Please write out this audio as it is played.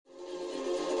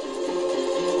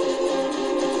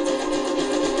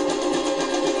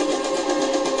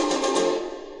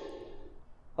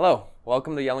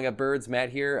Welcome to Yelling at Birds. Matt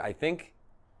here. I think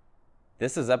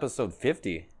this is episode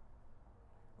 50.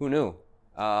 Who knew?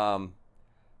 Um,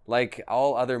 like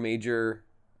all other major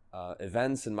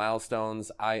events and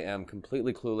milestones, I am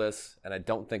completely clueless and I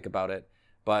don't think about it.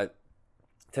 But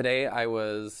today I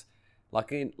was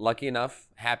lucky enough,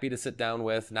 happy to sit down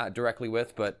with, not directly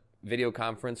with, but video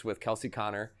conference with Kelsey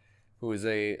Connor, who is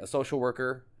a social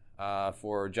worker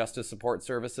for Justice Support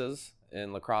Services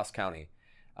in La Crosse County.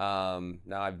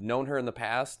 Now, I've known her in the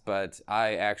past, but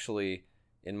I actually,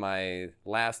 in my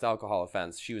last alcohol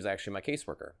offense, she was actually my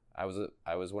caseworker. I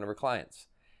was one of her clients,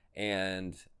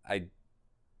 and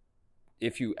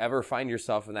if you ever find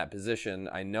yourself in that position,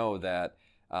 I know that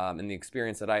in the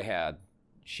experience that I had,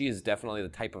 she is definitely the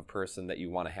type of person that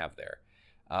you want to have there.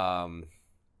 Um,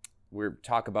 we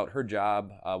talk about her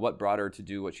job, what brought her to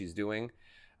do what she's doing,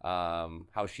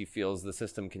 how she feels the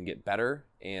system can get better,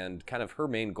 and kind of her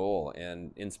main goal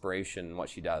and inspiration in what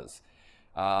she does.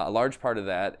 A large part of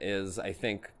that is, I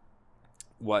think,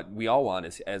 what we all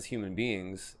want as human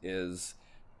beings is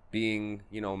being,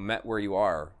 met where you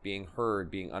are, being heard,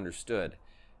 being understood.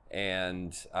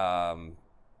 And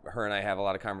her and I have a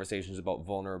lot of conversations about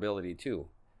vulnerability too,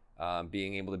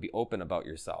 being able to be open about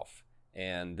yourself.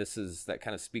 And that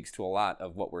kind of speaks to a lot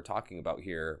of what we're talking about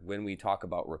here when we talk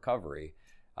about recovery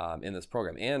in this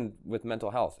program and with mental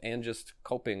health and just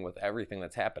coping with everything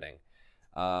that's happening.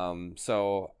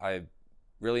 So I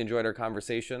really enjoyed our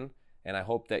conversation, and I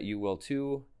hope that you will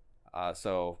too.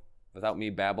 So without me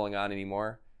babbling on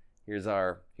anymore, here's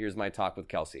my talk with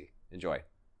Kelsey. Enjoy.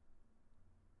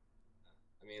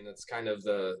 I mean, that's kind of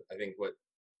I think what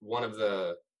one of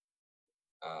the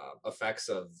effects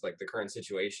of like the current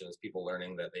situation is people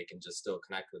learning that they can just still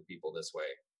connect with people this way,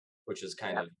 which is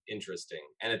kind Yep. of interesting.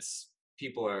 And it's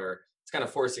kind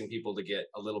of forcing people to get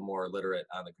a little more literate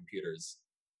on the computers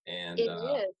and It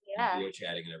is, yeah. video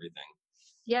chatting and everything.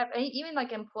 Yep, and even,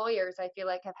 like, employers, I feel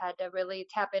like, have had to really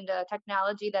tap into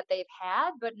technology that they've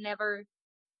had, but never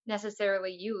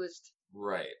necessarily used.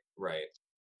 Right, right.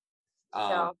 Um,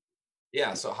 So,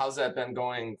 yeah. So how's that been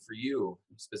going for you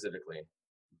specifically?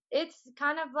 it's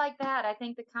kind of like that. I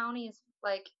think the county is,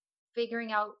 like,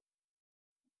 figuring out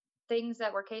things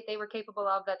that they were capable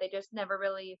of that they just never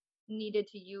really needed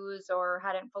to use or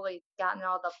hadn't fully gotten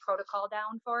all the protocol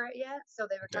down for it yet, so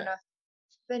they were Okay. kinda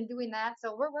been doing that.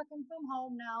 So we're working from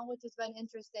home now, which has been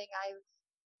interesting.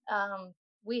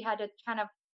 We had to kind of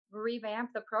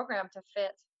revamp the program to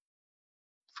fit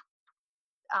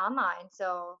online.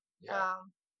 So, Yeah.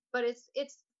 but it's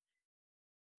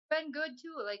been good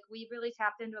too. Like we really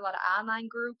tapped into a lot of online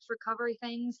groups, recovery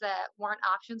things that weren't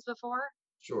options before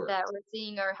Sure. that we're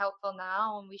seeing are helpful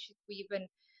now. And we've been,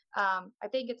 I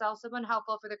think it's also been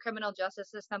helpful for the criminal justice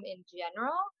system in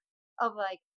general of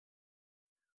like,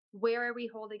 where are we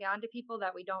holding on to people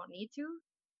that we don't need to?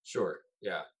 Sure.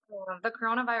 Yeah. The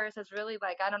coronavirus has really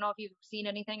like, I don't know if you've seen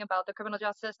anything about the criminal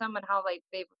justice system and how like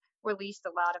they've released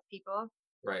a lot of people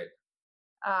Right.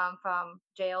 from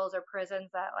jails or prisons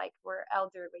that like were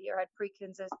elderly or had pre,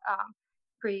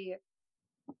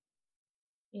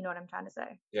 you know what I'm trying to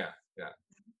say, Yeah. Yeah.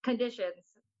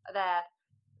 conditions that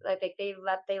like they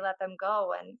let them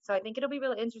go. And so I think it'll be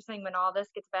really interesting when all this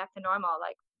gets back to normal,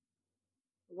 like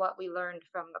what we learned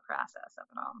from the process of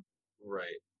it all.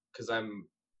 Right. Because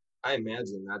I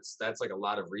imagine that's like a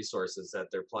lot of resources that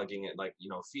they're plugging in, like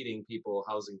feeding people,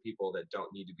 housing people that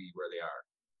don't need to be where they are.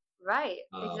 Right,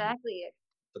 Um, exactly.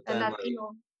 but And then that's, like,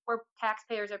 where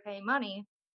taxpayers are paying money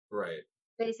right,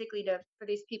 basically to for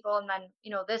these people. And then,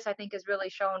 this I think is really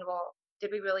shown, well,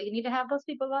 did we really need to have those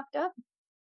people locked up?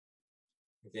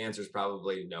 the answer is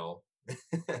probably no.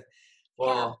 Yeah.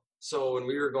 Well, so when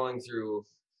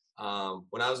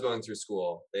I was going through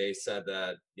school, they said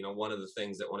that one of the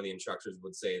things that one of the instructors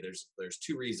would say, there's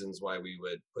two reasons why we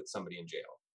would put somebody in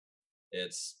jail.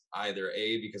 It's either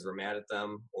A, because we're mad at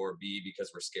them, or B,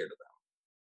 because we're scared of them.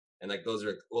 And like those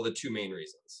are, well, the two main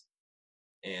reasons.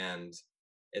 And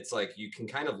it's like you can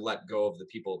kind of let go of the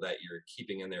people that you're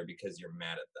keeping in there because you're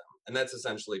mad at them. And that's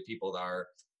essentially people that are,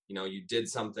 you did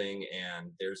something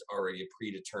and there's already a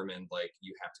predetermined, like,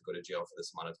 you have to go to jail for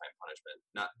this amount of time punishment.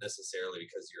 Not necessarily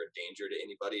because you're a danger to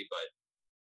anybody, but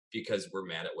because we're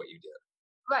mad at what you did.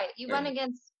 Right. You went And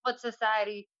against what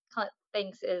society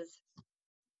thinks is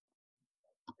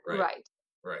right, right.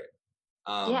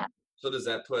 right. Yeah. So does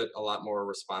that put a lot more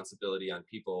responsibility on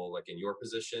people like in your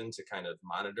position to kind of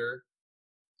monitor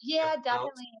Yeah, everyone else?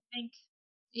 definitely. I think,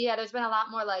 yeah, there's been a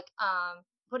lot more like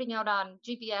putting out on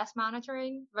GPS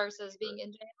monitoring versus Sure. being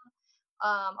in jail.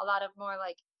 A lot of more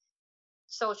like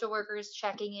social workers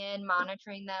checking in,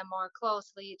 monitoring them more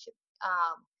closely,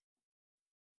 um,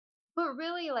 But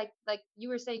really, like you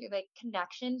were saying, like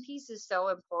connection piece is so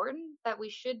important that we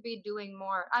should be doing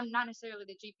more. I'm not necessarily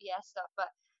the GPS stuff, but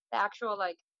the actual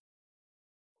like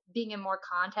being in more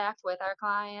contact with our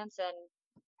clients and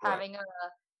Right. having a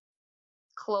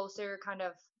closer kind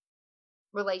of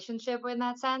relationship in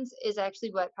that sense is actually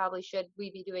what probably should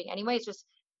we be doing anyway. It's just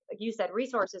like you said,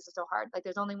 resources is so hard. Like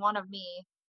there's only one of me,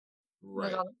 and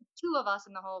there's Right. only two of us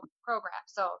in the whole program,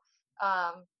 so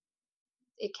um,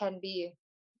 it can be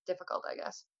difficult, I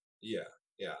guess. Yeah.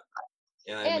 Yeah.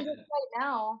 And I And mean, just right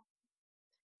now,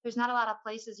 there's not a lot of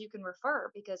places you can refer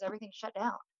because everything's shut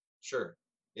down. sure.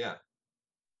 Yeah.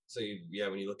 So yeah,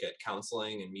 when you look at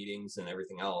counseling and meetings and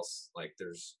everything else, like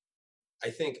there's, I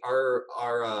think our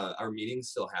meetings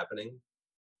still happening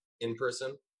in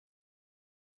person.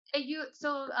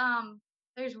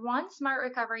 There's one smart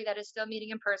recovery that is still meeting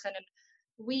in person, and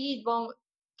we won't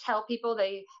tell people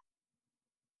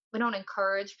we don't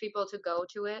encourage people to go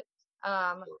to it.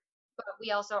 Um, but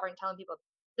we also aren't telling people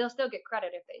they'll still get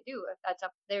credit if they do, if that's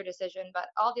up their decision. But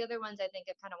all the other ones, I think,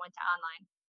 have kind of went to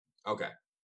online. Okay,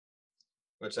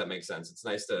 which that makes sense. It's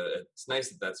nice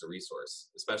that that's a resource,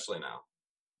 especially now.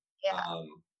 Yeah,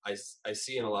 I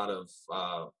see in a lot of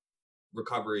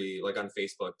recovery, like on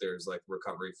Facebook, there's like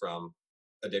recovery from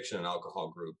addiction and alcohol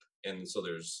group, and so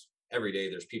there's every day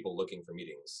there's people looking for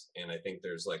meetings, and I think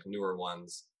there's like newer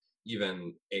ones,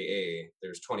 even AA.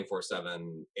 There's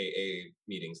 24/7 AA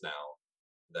meetings now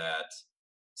that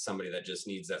somebody that just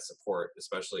needs that support,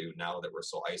 especially now that we're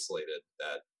so isolated,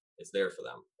 that it's there for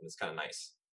them, and it's kind of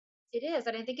nice. it is,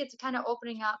 and I think it's kind of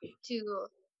opening up to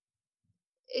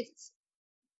it's.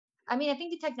 I mean, I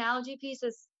think the technology piece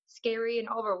is scary and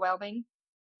overwhelming,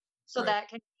 so Right. that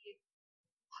can be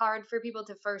hard for people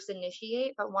to first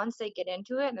initiate. But once they get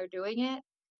into it and they're doing it,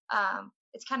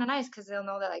 it's kind of nice because they'll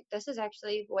know that like this is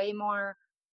actually way more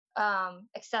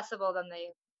accessible than they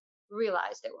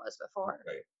realized it was before.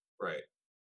 Right. Right.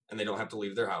 And they don't have to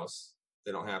leave their house.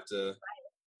 They don't have to.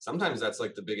 Sometimes that's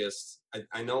like the biggest.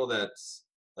 I know that,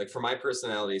 like for my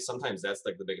personality, sometimes that's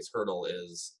like the biggest hurdle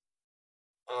is,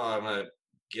 oh, I'm gonna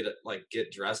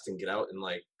get dressed and get out and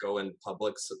like go in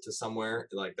public to somewhere.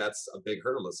 Like that's a big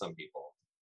hurdle to some people.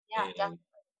 Yeah, And definitely.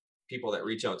 people that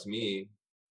reach out to me,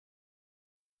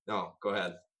 no, go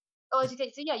ahead. Oh,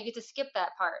 okay. So yeah, you get to skip that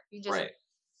part. You just Right.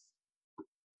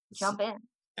 S- jump in.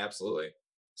 Absolutely.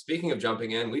 Speaking of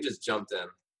jumping in, we just jumped in.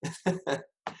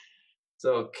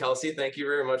 So, Kelsey, thank you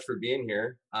very much for being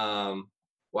here.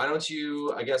 Why don't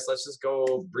you, I guess, let's just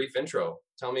go brief intro.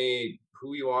 Tell me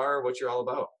who you are, what you're all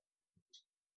about.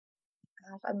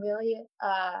 Gosh, I'm really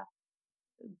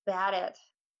bad at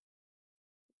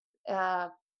uh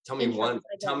intros,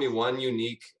 I Tell me guess. one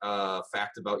unique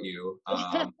fact about you.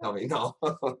 Tell me no.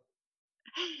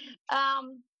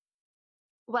 um,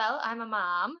 well, I'm a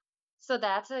mom, so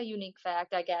that's a unique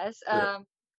fact, I guess. Sure.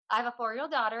 I have a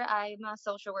 4-year-old daughter. I'm a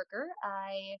social worker.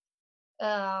 I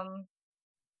um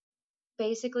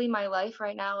basically my life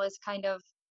right now is kind of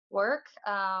work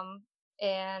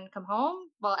and come home.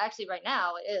 Well, actually right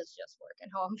now it is just work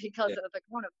and home because Yeah. of the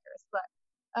coronavirus, but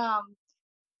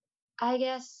I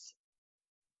guess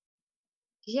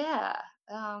yeah.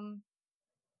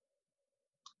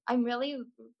 I'm really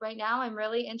right now I'm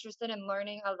really interested in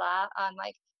learning a lot on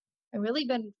like I've really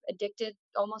been addicted,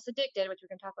 almost addicted, which we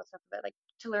can talk about stuff about, like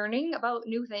to learning about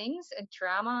new things, and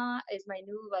trauma is my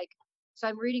new like so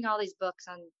I'm reading all these books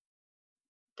on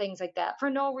things like that for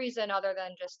no reason other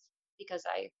than just because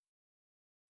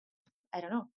I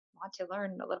don't know, want to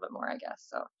learn a little bit more, I guess.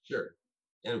 So Sure.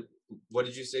 And what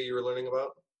did you say you were learning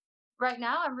about? right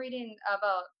now I'm reading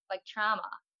about like trauma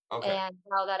Okay. and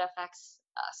how that affects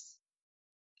us,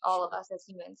 all of Sure. us as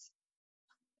humans.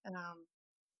 Um,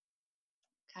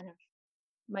 kind of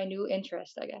my new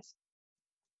interest, I guess.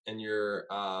 And you're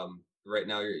right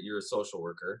now you're a social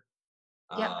worker.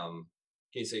 Yep. Can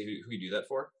you say who you do that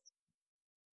for?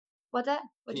 What's that? Can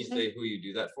What'd you you say? say who you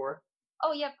do that for?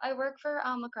 Oh, yep. I work for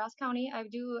Lacrosse County. I'm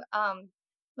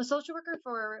a social worker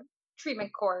for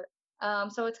treatment court.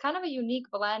 So it's kind of a unique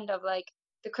blend of like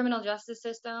the criminal justice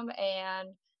system and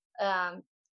um,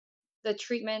 the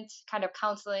treatment kind of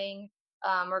counseling,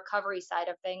 recovery side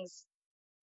of things,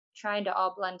 trying to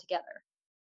all blend together.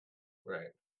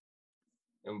 Right.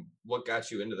 And what got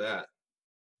you into that?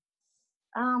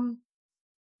 Um,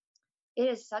 it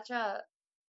is such a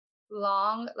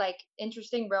long, like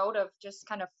interesting road of just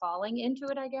kind of falling into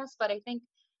it, I guess. But I think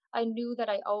I knew that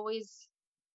I always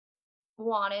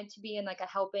wanted to be in like a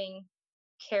helping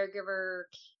caregiver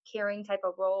caring type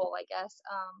of role, I guess.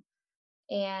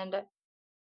 And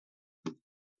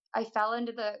I fell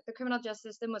into the criminal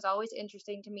justice system was always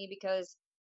interesting to me because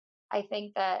I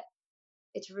think that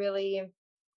it's really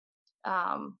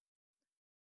um,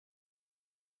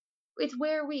 it's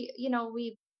where we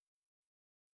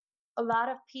a lot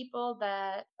of people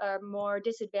that are more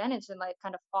disadvantaged and like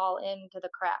kind of fall into the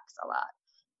cracks a lot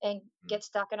and Mm. get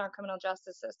stuck in our criminal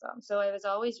justice system. So I was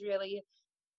always really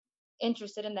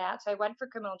interested in that. So I went for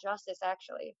criminal justice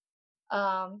actually.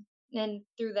 And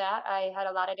through that, I had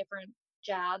a lot of different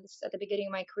jobs at the beginning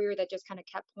of my career that just kind of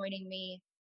kept pointing me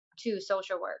to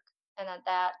social work, and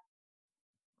that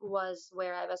was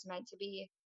where I was meant to be.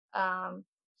 Um,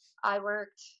 I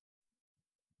worked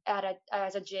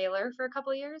as a jailer for a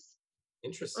couple of years,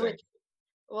 Interesting. which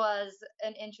was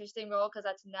an interesting role because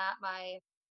that's not my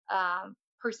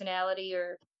personality,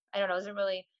 or I don't know, it doesn't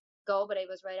really go. But I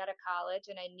was right out of college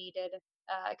and I needed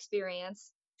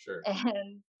experience, Sure.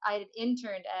 and I had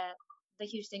interned at the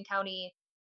Houston County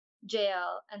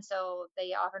Jail, and so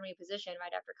they offered me a position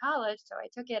right after college, so I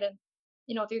took it. And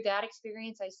through that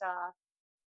experience, I saw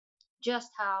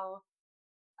just how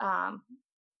um,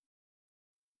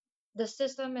 the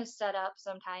system is set up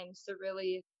sometimes to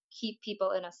really keep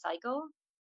people in a cycle.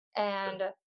 And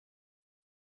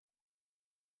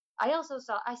I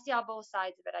saw both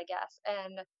sides of it, I guess.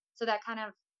 And so that kind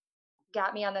of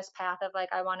got me on this path of like,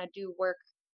 I want to do work,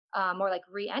 more like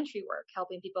reentry work,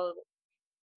 helping people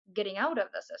getting out of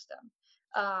the system.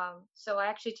 So I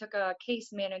actually took a case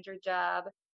manager job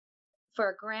for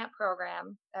a grant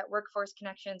program at Workforce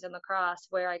Connections in La Crosse,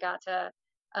 where I got to,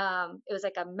 it was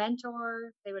like a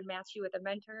mentor. They would match you with a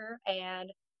mentor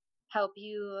and help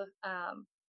you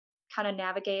kind of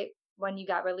navigate when you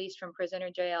got released from prison or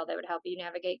jail. They would help you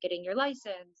navigate getting your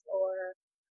license or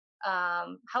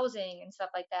housing and stuff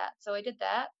like that. So I did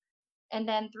that. And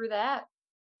then through that,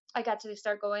 I got to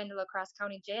start going to La Crosse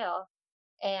County Jail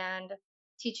and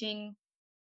teaching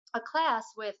a class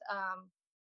with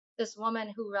this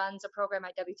woman who runs a program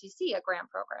at WTC, a grant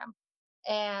program.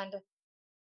 And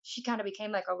she kind of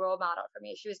became like a role model for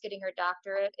me. She was getting her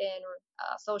doctorate in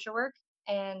social work,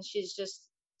 and she's just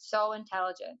so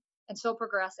intelligent and so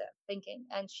progressive thinking.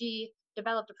 And she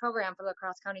developed a program for La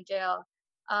Crosse County Jail,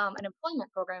 an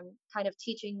employment program, kind of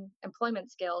teaching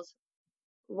employment skills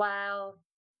while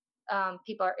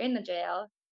people are in the jail.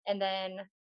 And then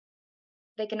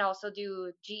they can also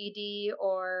do GED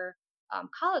or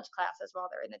college classes while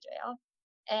they're in the jail.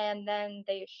 And then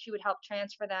she would help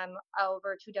transfer them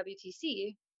over to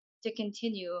WTC to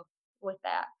continue with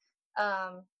that.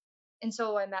 Um, and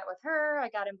so I met with her, I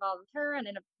got involved with her, and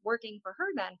ended up working for her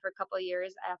then for a couple of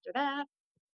years after that.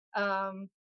 Um,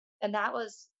 and that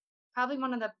was probably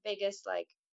one of the biggest like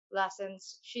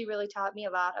lessons. She really taught me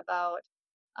a lot about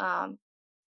um,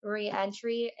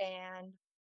 reentry and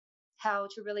how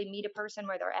to really meet a person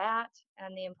where they're at,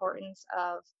 and the importance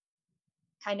of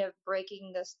kind of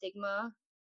breaking the stigma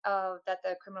of that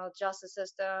the criminal justice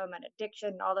system and addiction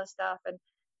and all this stuff. And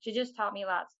she just taught me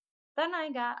lots. And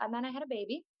then I had a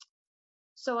baby.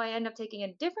 So I ended up taking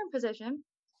a different position.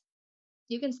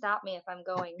 You can stop me if I'm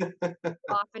going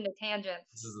off into tangents.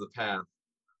 This is the path.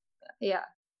 Yeah.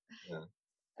 Yeah.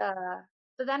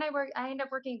 But then I ended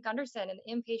up working at Gunderson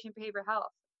in inpatient behavioral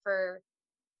health for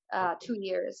Okay. 2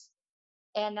 years.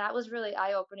 And that was really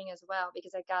eye opening as well,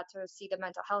 because I got to see the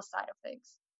mental health side of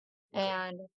things Okay.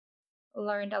 and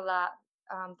learned a lot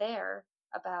there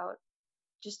about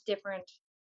just different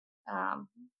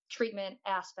treatment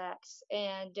aspects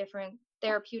and different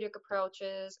therapeutic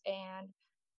approaches and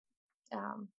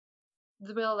um,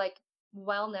 the real like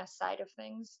wellness side of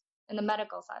things and the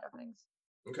medical side of things.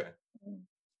 Okay.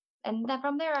 And then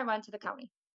from there, I went to the county.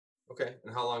 Okay.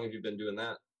 And how long have you been doing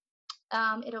that?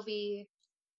 It'll be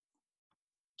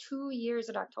 2 years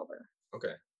in October.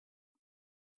 Okay.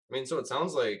 I mean, so it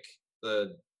sounds like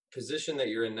the position that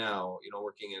you're in now,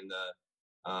 working in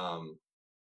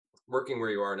working where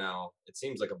you are now, it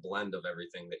seems like a blend of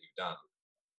everything that you've done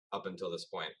up until this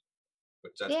point,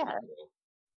 which that's pretty Yeah, cool.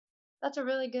 that's a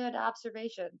really good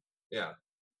observation. Yeah.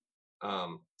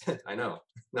 I know.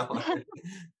 No,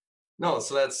 no.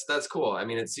 So that's cool. I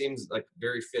mean, it seems like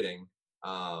very fitting,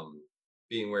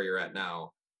 being where you're at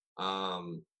now.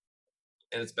 Um,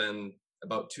 and it's been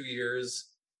about 2 years.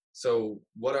 So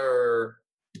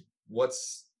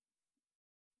what's,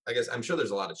 I guess I'm sure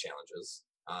there's a lot of challenges.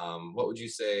 What would you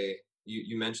say?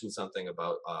 You mentioned something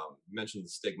about, you mentioned the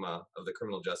stigma of the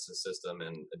criminal justice system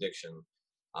and addiction.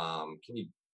 Can you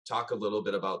talk a little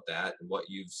bit about that and what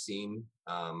you've seen,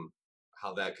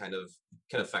 how that kind of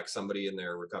can affect somebody in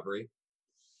their recovery?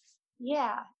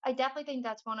 Yeah, I definitely think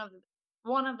that's one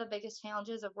of the biggest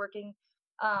challenges of working,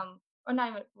 or not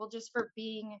even, well, just for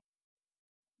being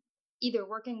either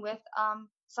working with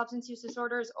substance use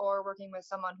disorders or working with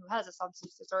someone who has a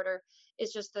substance disorder,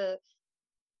 is just the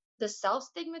the self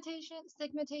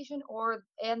stigmatization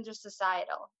and just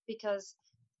societal, because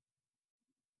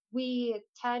we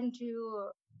tend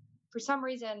to, for some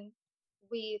reason,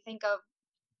 we think of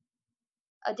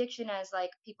addiction as like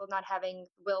people not having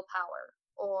willpower,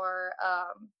 or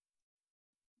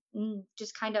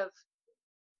just kind of,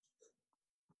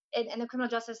 and the criminal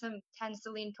justice system tends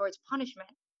to lean towards punishment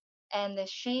and the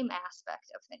shame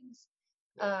aspect of things,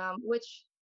 which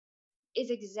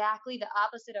is exactly the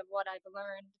opposite of what I've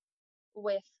learned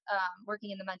with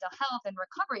working in the mental health and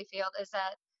recovery field, is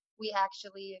that we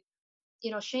actually,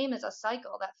 shame is a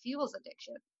cycle that fuels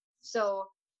addiction. So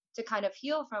to kind of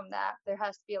heal from that, there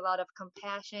has to be a lot of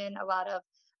compassion, a lot of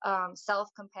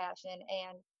self-compassion,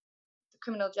 and the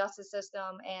criminal justice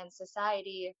system and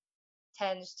society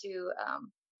tends to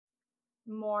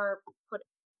more put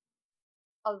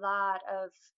a lot of,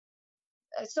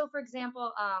 so for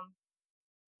example,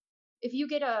 if you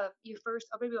get your first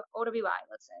OWI,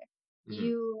 let's say, Mm-hmm.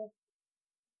 you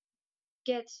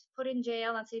get put in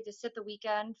jail, let's say, to sit the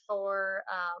weekend for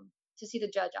to see the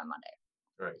judge on Monday.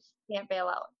 Right. Can't bail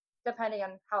out, depending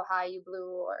on how high you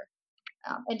blew, or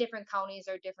in different counties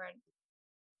or different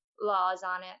laws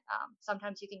on it.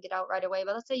 Sometimes you can get out right away,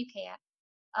 but let's say you can't.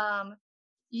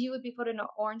 You would be put in an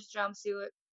orange jumpsuit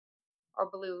or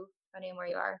blue, depending on where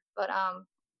you are. But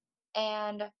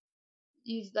and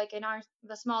you, like in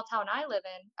the small town I live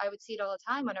in, I would see it all the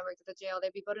time when I worked at the jail.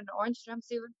 They'd be put in an orange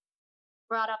jumpsuit,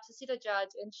 brought up to see the judge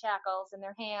in shackles in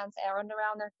their hands and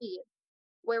around their feet.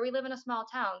 Where we live in a small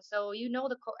town, so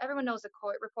everyone knows the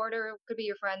court reporter could be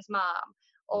your friend's mom,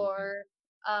 or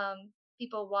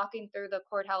people walking through the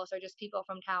courthouse, or just people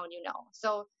from town.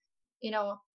 So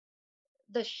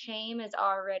the shame is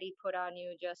already put on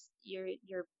you, just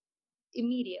you're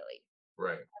immediately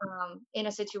Right. in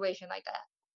a situation like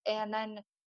that, and then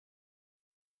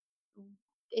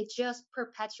it just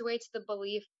perpetuates the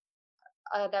belief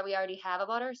that we already have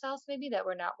about ourselves, maybe that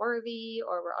we're not worthy,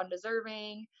 or we're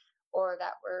undeserving, or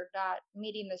that we're not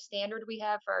meeting the standard we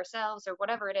have for ourselves, or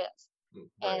whatever it is.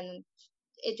 Right. And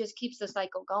it just keeps the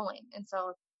cycle going. And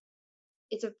so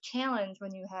it's a challenge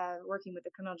when you have working with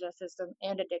the criminal justice system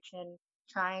and addiction,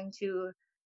 trying to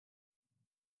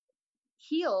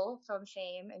heal from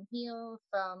shame and heal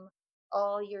from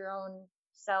all your own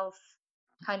self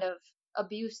kind of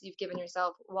abuse you've given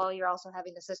yourself, while you're also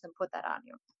having the system put that on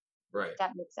you. Right. If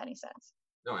that makes any sense.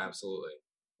 No, absolutely.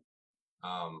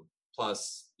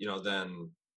 Plus,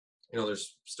 then,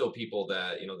 there's still people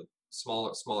that, the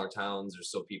smaller towns, there's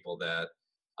still people that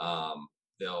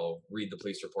they'll read the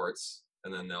police reports,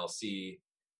 and then they'll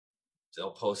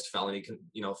post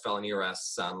felony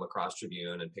arrests on La Crosse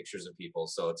Tribune and pictures of people.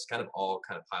 So it's kind of all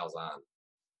kind of piles on.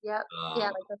 Yep. Yeah,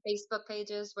 like the Facebook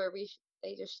pages where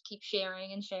they just keep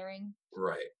sharing and sharing.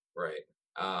 Right.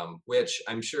 Which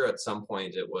I'm sure at some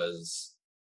point it was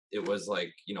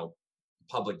like,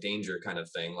 public danger kind of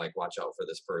thing, like watch out for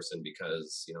this person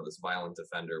because, this violent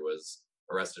offender was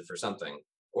arrested for something.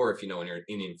 Or if you know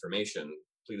any information,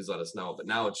 please let us know. But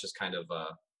now it's just kind of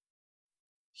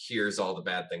here's all the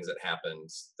bad things that happened.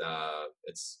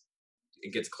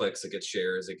 It gets clicks, it gets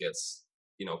shares, it gets,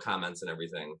 comments and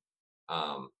everything.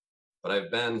 But I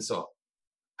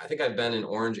think I've been in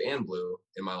orange and blue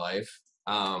in my life.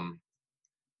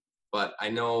 But I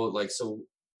know, so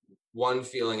one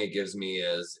feeling it gives me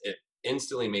is it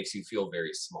instantly makes you feel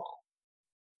very small,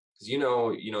 because you've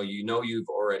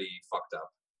already fucked up,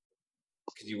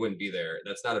 because you wouldn't be there.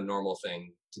 That's not a normal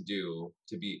thing to do.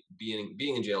 Being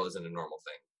in jail isn't a normal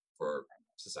thing for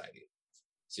society.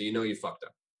 So you fucked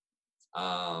up,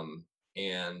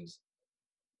 and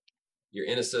you're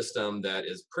in a system that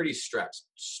is pretty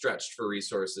stretched for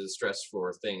resources, stretched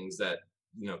for things that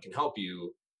can help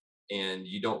you, and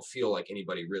you don't feel like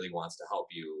anybody really wants to help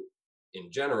you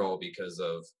in general because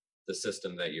of the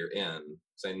system that you're in.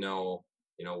 Because I know,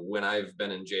 when I've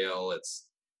been in jail, it's,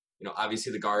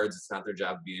 obviously the guards, it's not their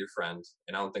job to be your friend,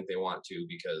 and I don't think they want to,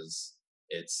 because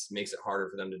it makes it harder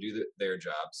for them to do their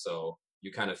job. So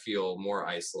you kind of feel more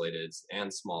isolated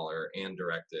and smaller and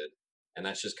directed, and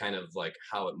that's just kind of like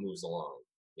how it moves along.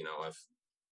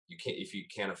 If you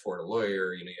can't afford a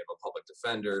lawyer, you have a public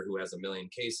defender who has a million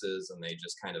cases, and they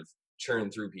just kind of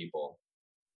churn through people.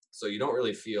 So you don't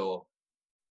really feel,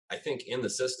 I think in the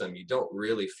system, you don't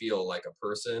really feel like a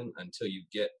person until you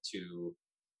get to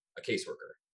a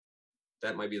caseworker.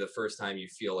 That might be the first time you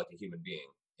feel like a human being.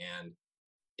 And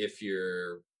if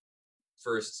your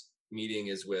first meeting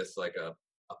is with like a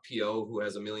PO who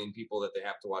has a million people that they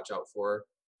have to watch out for,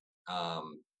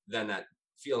 then that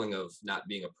feeling of not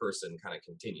being a person kind of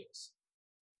continues.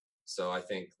 So I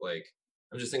think,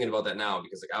 I'm just thinking about that now,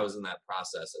 because I was in that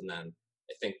process, and then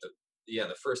I think yeah,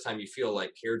 the first time you feel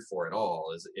like cared for at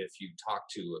all is if you talk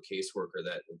to a caseworker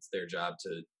that it's their job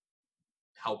to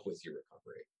help with your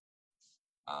recovery.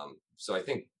 So I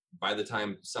think by the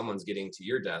time someone's getting to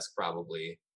your desk,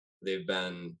 probably they've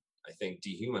been, I think,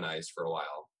 dehumanized for a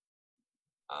while.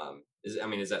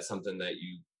 Is that something that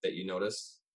you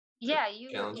notice? The Yeah,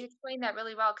 you challenge? explained that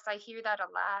really well because I hear that a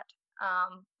lot.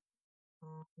 Um,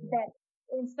 that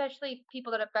especially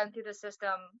people that have been through the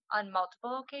system on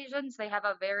multiple occasions, they have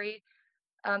a very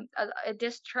a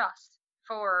distrust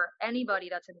for anybody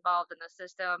that's involved in the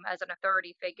system as an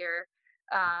authority figure.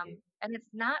 And it's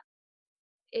not,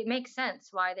 it makes sense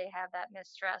why they have that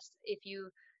mistrust. If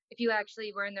you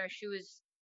actually were in their shoes,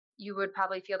 you would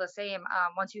probably feel the same.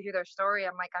 Once you hear their story,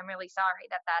 I'm like, I'm really sorry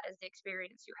that that is the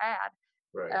experience you had.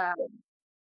 Right.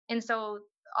 And so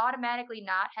automatically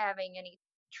not having any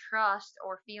trust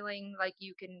or feeling like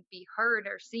you can be heard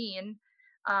or seen,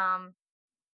 um,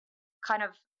 kind of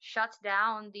shuts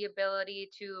down the ability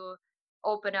to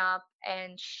open up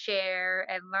and share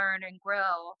and learn and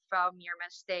grow from your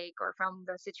mistake or from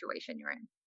the situation you're in.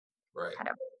 Right. Kind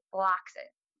of blocks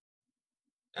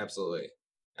it. Absolutely.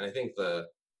 And I think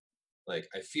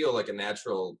I feel like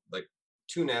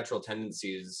two natural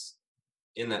tendencies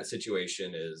in that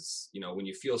situation is, when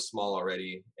you feel small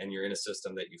already and you're in a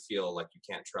system that you feel like you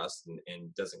can't trust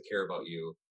and doesn't care about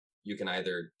you, you can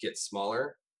either get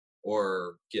smaller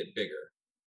or get bigger,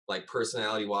 like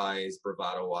personality wise,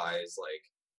 bravado wise, like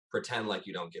pretend like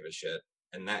you don't give a shit.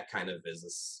 And that kind of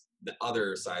is the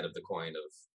other side of the coin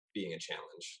of being a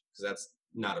challenge, because that's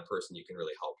not a person you can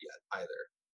really help yet either.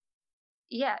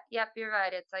 Yeah, yep, you're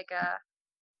right. It's like a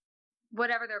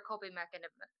whatever their coping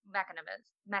mechanism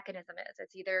is.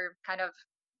 It's either kind of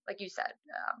like you said,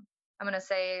 I'm gonna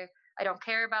say I don't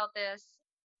care about this.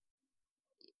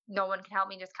 No one can help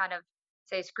me. Just kind of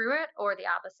say screw it, or the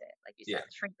opposite, like you said, Yeah.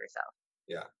 shrink yourself.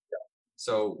 Yeah.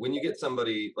 So when you get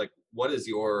somebody, like, what's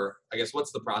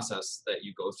the process that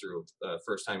you go through the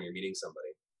first time you're meeting somebody?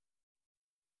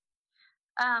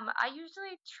 I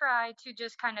usually try to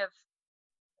just kind of.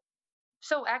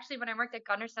 So actually, when I worked at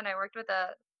Gunderson, I worked with a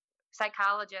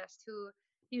psychologist who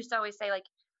used to always say like,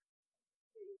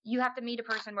 you have to meet a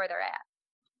person where they're at.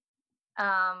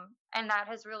 And that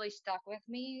has really stuck with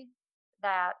me.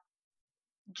 That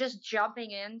just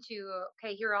jumping into,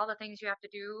 okay, here are all the things you have to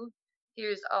do.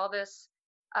 Here's all this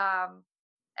um,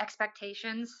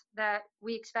 expectations that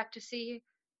we expect to see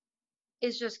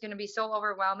is just going to be so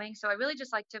overwhelming. So I really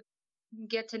just like to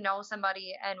get to know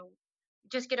somebody and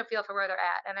just get a feel for where they're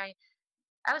at. And I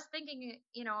was thinking,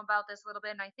 about this a little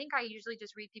bit, and I think I usually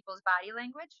just read people's body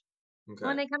language when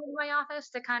Okay. they come into my office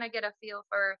to kind of get a feel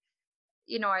for,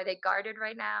 are they guarded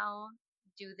right now?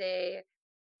 Do they,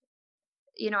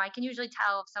 I can usually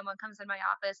tell if someone comes in my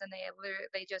office and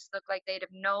they just look like they'd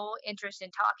have no interest in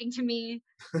talking to me,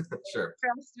 Sure.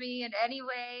 trust me in any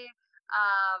way,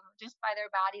 just by their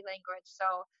body language.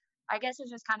 So I guess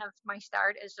it's just kind of my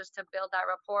start is just to build that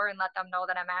rapport and let them know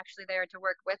that I'm actually there to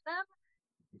work with them,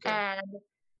 Okay.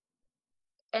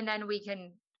 and then we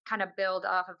can kind of build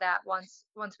off of that once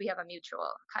we have a mutual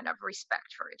kind of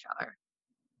respect for each other.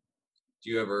 Do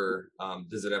you ever,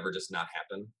 does it ever just not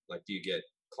happen? Like, do you get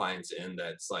clients in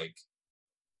that's like,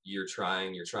 you're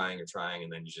trying,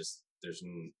 and then there's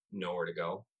nowhere to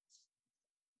go?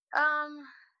 Um,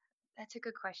 that's a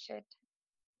good question.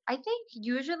 I think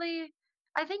usually,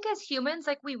 I think as humans,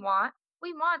 like we want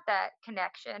that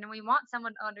connection and we want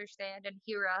someone to understand and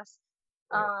hear us.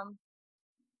 Right. Um,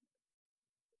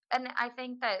 and I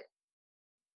think that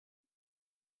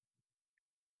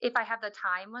if I have the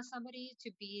time with somebody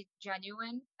to be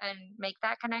genuine and make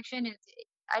that connection,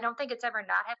 I don't think it's ever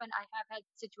not happened. I have had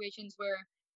situations where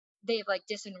they've like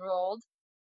disenrolled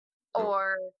Oh,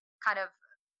 or kind of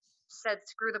said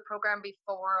screw the program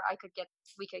before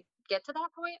we could get to that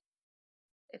point,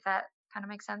 if that kind of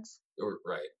makes sense.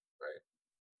 right. Right.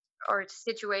 Or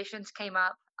situations came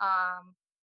up,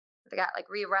 they got like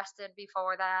rearrested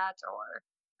before that, or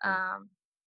Mm. um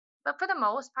but for the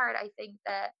most part I think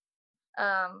that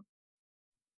um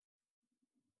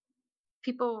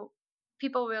people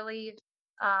people really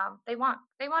they want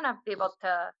to be able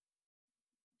to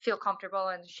feel comfortable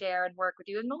and share and work with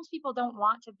you, and most people don't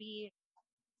want to be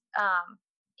um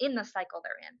in the cycle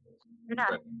they're in. They're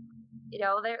not,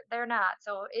 Right. they're not.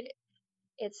 So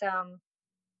it's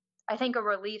I think a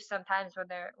relief sometimes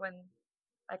when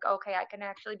like, okay, I can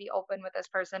actually be open with this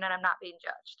person and I'm not being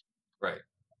judged. Right.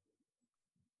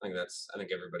 I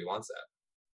think everybody wants that,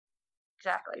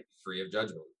 Exactly. free of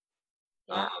judgment.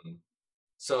 Yeah. Um,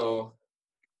 so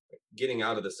getting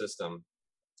out of the system,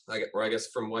 or I guess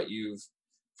from what you've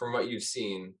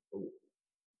seen,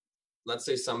 let's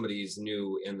say somebody's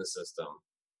new in the system.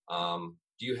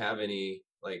 Do you have any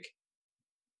like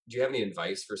do you have any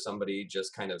advice for somebody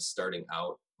just kind of starting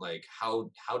out? Like how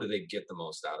do they get the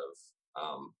most out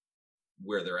of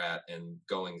where they're at and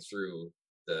going through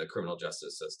the criminal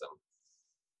justice system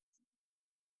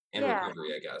and Yeah,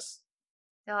 recovery, I guess.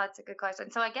 no, that's a good question.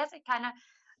 So I guess it kind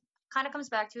of comes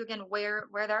back to again where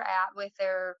they're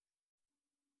at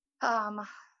um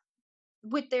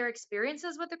with their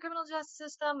experiences with the criminal justice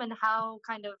system and how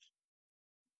kind of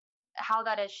how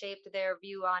that has shaped their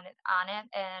view on it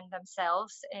and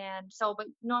themselves. And so but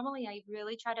normally I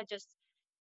really try to just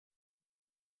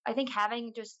I think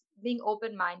having just being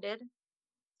open minded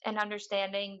and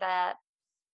understanding that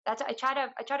that's I try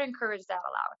to encourage that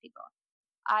a lot with people.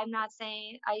 I'm not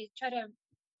saying I try to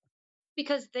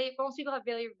because they most people have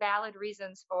very valid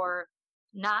reasons for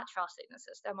not trusting the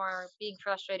system or being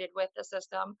frustrated with the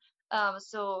system.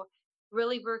 So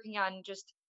really working on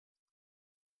just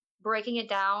breaking it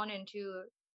down into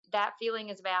that feeling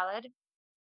is valid,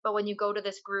 but when you go to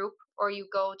this group or you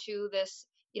go to this,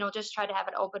 just try to have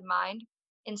an open mind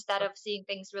instead of seeing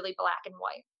things really black and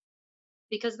white.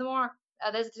 Because the more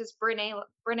there's this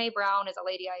Brene Brown is a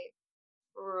lady I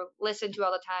listen to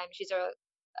all the time. She's a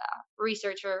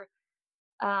researcher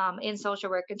in social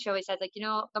work, and she always says like,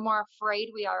 the more afraid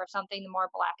we are of something, the more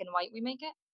black and white we make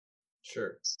it.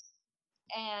 Sure.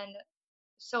 And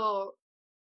so,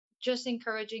 just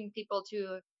encouraging people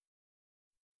to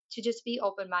just be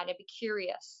open minded, be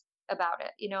curious about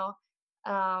it,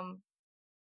 um,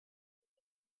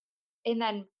 and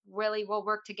then really we'll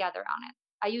work together on it.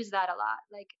 I use that a lot.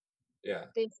 Like Yeah.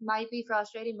 this might be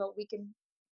frustrating, but we can.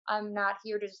 I'm not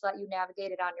here to just let you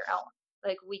navigate it on your own.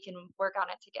 Like we can work on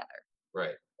it together.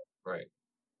 Right. Right.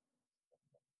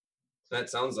 That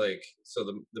sounds like so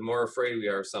the more afraid we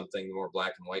are of something, the more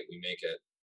black and white we make it.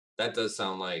 That does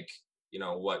sound like,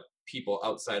 what people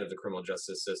outside of the criminal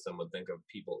justice system would think of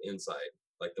people inside.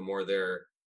 Like the more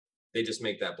they just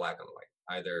make that black and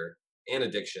white, either an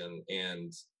addiction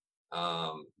and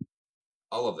um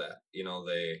all of that.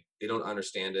 They don't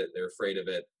understand it, they're afraid of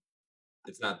it.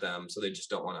 It's not them, so they just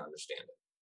don't want to understand it.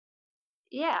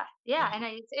 Yeah, yeah, Yeah. and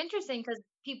it's interesting because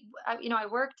people, I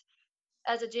worked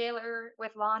as a jailer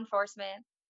with law enforcement,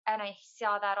 and I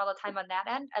saw that all the time on that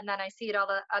end, and then I see it on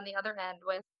the other end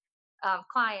with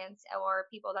clients or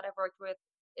people that I've worked with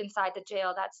inside the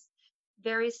jail. That's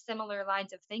very similar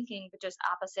lines of thinking, but just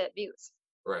opposite views.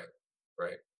 Right.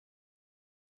 Right.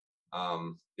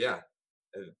 Yeah.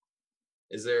 Uh,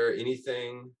 Is there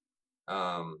anything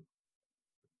um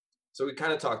so we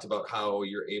kind of talked about how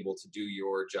you're able to do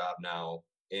your job now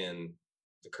in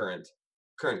the current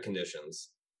conditions.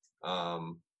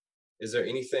 Um is there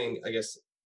anything, I guess,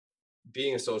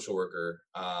 being a social worker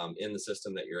in the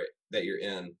system that you're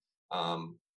in,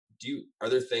 um are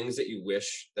there things that you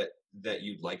wish that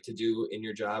you'd like to do in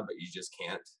your job but you just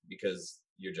can't because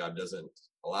your job doesn't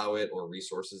allow it or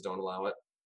resources don't allow it?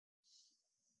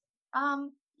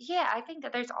 Yeah, I think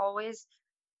that there's always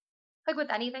like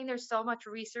with anything, there's so much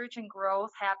research and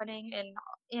growth happening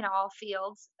in all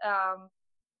fields.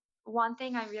 One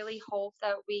thing I really hope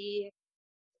that we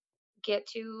get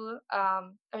to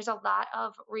there's a lot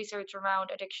of research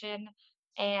around addiction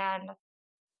and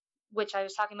which I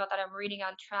was talking about that I'm reading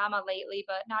on trauma lately,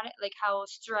 but not like how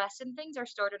stress and things are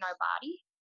stored in our body,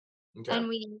 Okay. and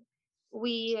we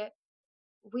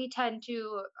we tend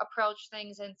to approach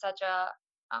things in such a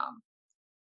um,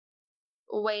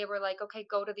 way where like, okay,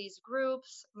 go to these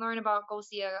groups, learn about, go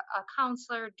see a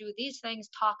counselor, do these things,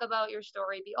 talk about your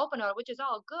story, be open about it, which is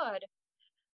all good.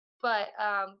 But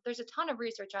there's a ton of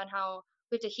research on how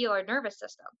we have to heal our nervous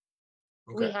system.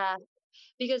 We Okay. have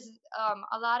because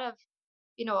a lot of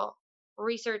you know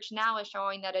research now is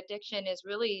showing that addiction is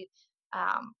really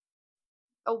um,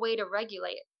 a way to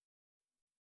regulate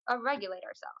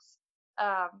ourselves.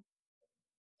 Um,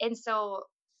 and so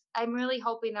I'm really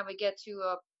hoping that we get to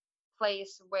a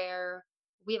place where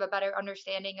we have a better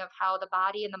understanding of how the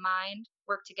body and the mind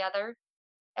work together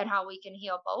and how we can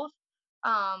heal both.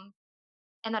 Um,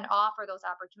 and then offer those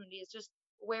opportunities. Just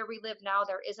where we live now,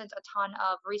 there isn't a ton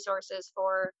of resources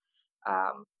for,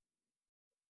 um,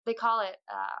 they call it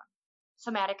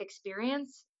somatic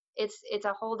experience. It's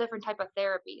a whole different type of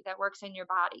therapy that works in your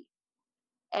body,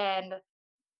 and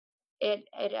it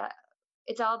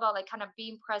it's all about like kind of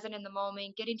being present in the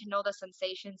moment, getting to know the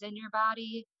sensations in your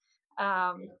body,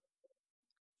 um,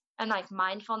 and like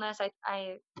mindfulness.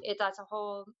 That's a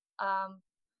whole um,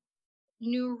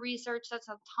 new research that's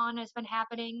a ton has been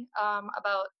happening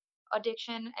about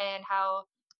addiction and how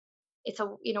it's a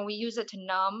we use it to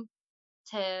numb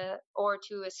to or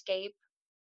to escape,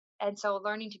 and so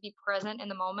learning to be present in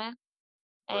the moment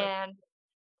Right. And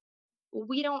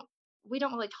we don't we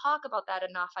don't really talk about that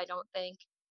enough, I don't think.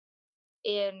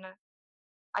 In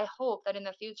I hope that in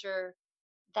the future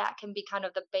that can be kind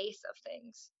of the base of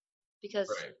things. Because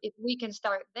Right. if we can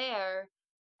start there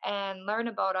and learn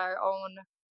about our own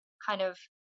kind of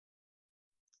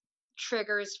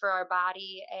triggers for our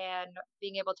body and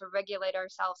being able to regulate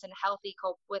ourselves in healthy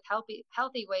cope with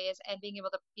healthy ways and being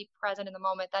able to be present in the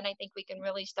moment, then I think we can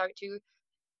really start to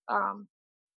um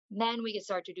then we can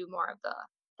start to do more of the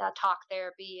that talk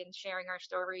therapy and sharing our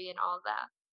story and all of that.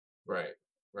 Right.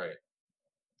 Right.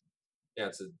 Yeah,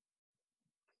 it's a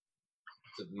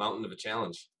mountain of a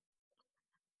challenge.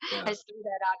 I Yeah. just threw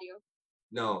that on you.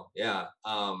 No, yeah.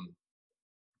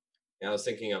 And I was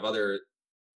thinking of other.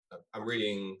 I'm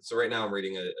reading. So right now, I'm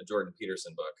reading a Jordan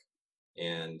Peterson book,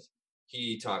 and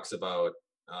he talks about.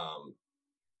 Um,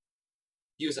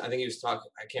 he was. I think he was talking.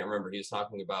 I can't remember. He was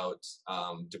talking about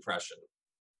depression,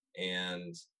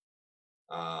 and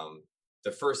um,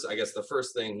 the first. I guess the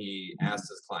first thing he asked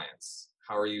his clients,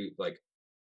 "How are you? Like,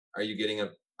 are you getting a?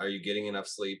 Are you getting enough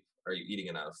sleep? Are you eating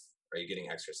enough? Are you getting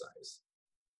exercise?"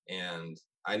 And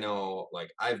I know,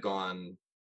 like, I've gone.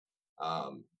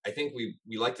 I think we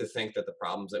like to think that the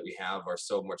problems that we have are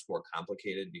so much more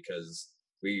complicated because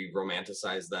we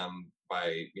romanticize them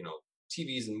by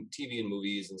TV and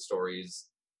movies and stories.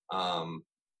 Um,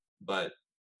 but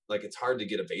like it's hard to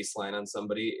get a baseline on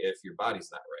somebody if your body's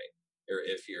not right or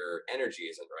if your energy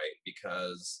isn't right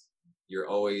because you're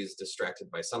always distracted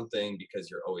by something because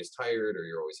you're always tired or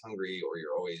you're always hungry or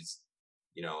you're always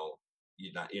you know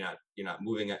you're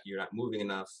not moving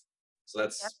enough. So Yep.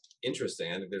 that's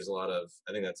interesting. I think there's a lot of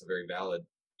I think that's a very valid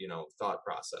thought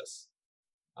process.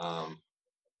 um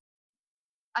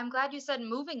I'm glad you said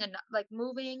moving and like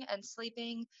moving and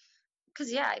sleeping.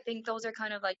 Because yeah, I think those are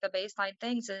kind of like the baseline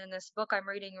things. And in this book I'm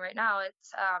reading right now,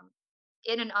 it's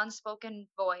in an unspoken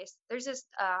voice. There's this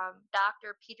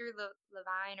Dr. Peter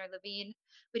Levine or Levine,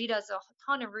 but he does a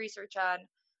ton of research on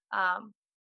um,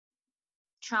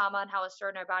 trauma and how it's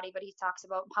stored in our body. But he talks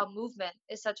about how movement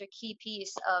is such a key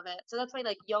piece of it. So that's why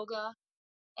like yoga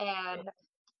yeah, and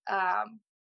um,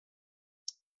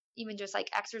 even just like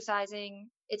exercising,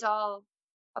 it's all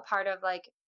a part of like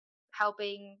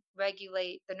helping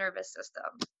regulate the nervous system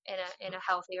in a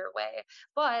healthier way.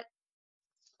 But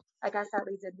I guess that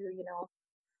leads into,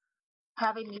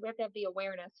 having you have to have the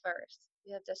awareness first.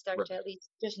 You have to start to right, at least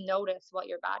just notice what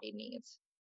your body needs.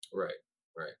 right,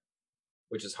 right,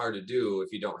 which is hard to do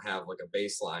if you don't have like a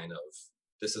baseline of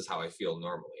this is how I feel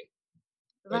normally.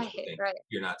 Like I Right, think right. if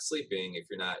you're not sleeping, if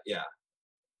you're not, yeah,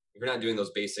 if you're not doing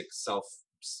those basic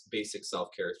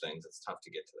self-care things, it's tough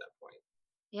to get to that point.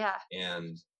 Yeah.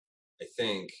 And I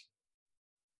think,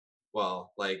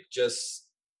 well, like just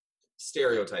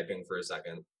stereotyping for a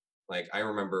second, like I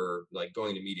remember like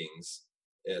going to meetings,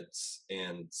 it's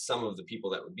and some of the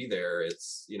people that would be there,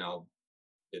 it's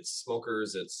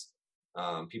smokers, it's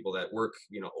people that work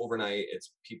overnight,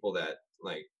 it's people that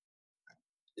like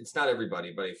it's not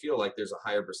everybody, but I feel like there's a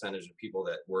higher percentage of people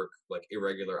that work like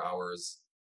irregular hours,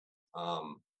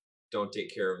 um, don't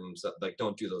take care of themselves, like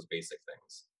don't do those basic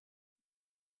things.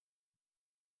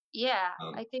 Yeah.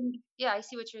 Um, I think yeah, I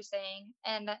see what you're saying.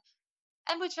 And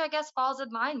which I guess falls in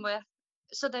line with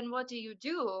so then what do you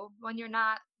do when you're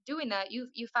not doing that? You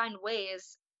find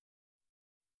ways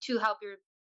to help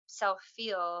yourself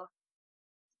feel.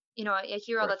 I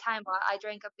hear all right. the time, well, I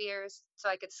drank a beers so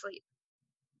I could sleep,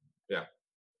 Yeah.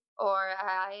 or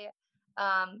I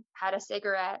had a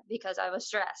cigarette because I was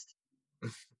stressed.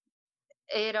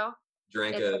 You know,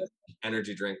 Drank it's a like,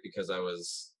 energy drink because I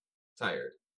was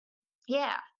tired.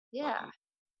 yeah, yeah. Um,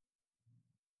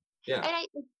 yeah. And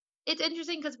it's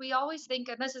interesting because we always think,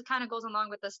 and this is kind of goes along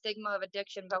with the stigma of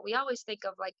addiction, but we always think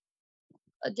of like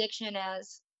addiction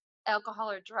as alcohol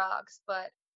or drugs, but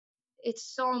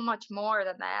it's so much more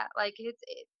than that. Like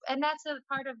and that's a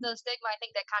part of the stigma I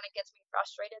think that kind of gets me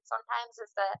frustrated sometimes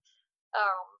is that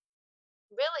um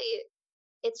really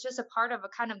it's just a part of a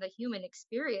kind of the human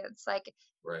experience, like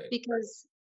Right. because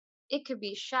it could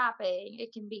be shopping,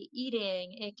 it can be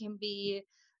eating, it can be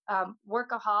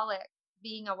workaholic.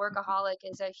 Being a workaholic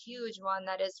is a huge one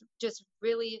that is just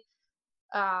really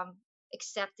um,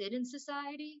 accepted in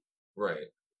society. Right.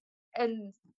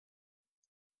 And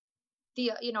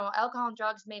the alcohol and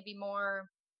drugs may be more,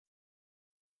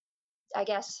 I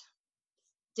guess,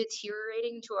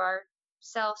 deteriorating to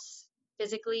ourselves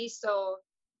physically. So,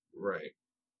 Right.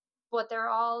 but they're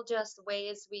all just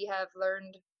ways we have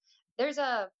learned. There's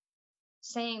a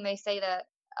saying they say that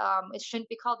it shouldn't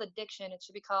be called addiction; it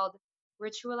should be called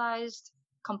ritualized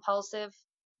compulsive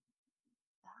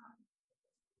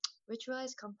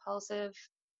ritualized compulsive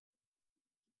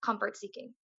comfort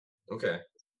seeking. Okay.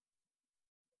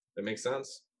 That makes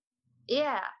sense.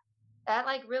 Yeah, that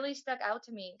like really stuck out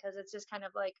to me because it's just kind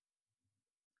of like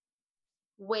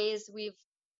ways we've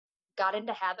got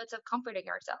into habits of comforting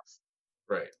ourselves.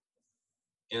 Right.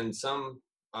 And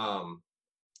um,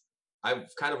 I've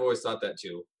kind of always thought that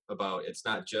too about it's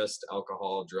not just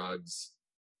alcohol, drugs.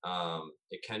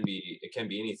 It can be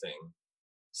anything.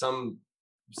 Some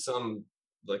some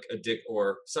like addict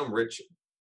or some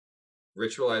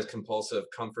ritualized compulsive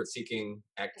comfort seeking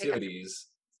Yeah. activities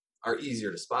are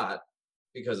easier to spot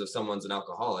because if someone's an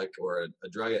alcoholic or a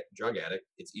drug addict,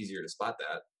 it's easier to spot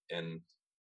that. And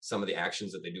some of the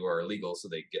actions that they do are illegal, so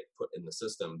they get put in the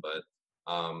system.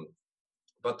 Um,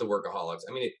 but the workaholics,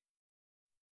 I mean,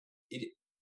 it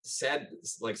sad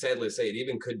like sadly to say, it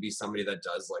even could be somebody that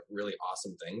does like really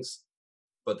awesome things,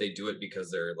 but they do it because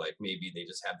they're like maybe they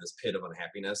just have this pit of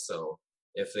unhappiness. So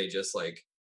if they just like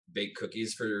bake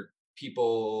cookies for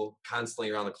people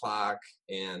constantly around the clock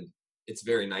and it's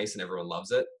very nice and everyone loves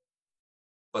it,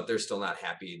 but they're still not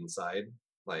happy inside.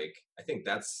 Like I think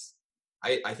that's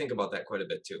I think about that quite a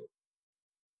bit too.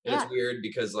 And it's Yeah. weird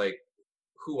because like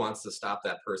who wants to stop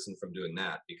that person from doing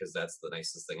that because that's the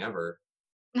nicest thing ever.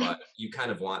 But you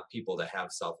kind of want people to have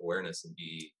self-awareness and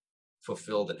be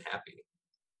fulfilled and happy.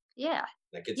 Yeah.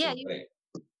 That gets Yeah. in the way.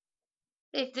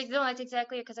 No, that's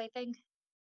exactly it. Because I think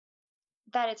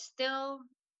that it's still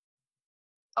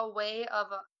a way of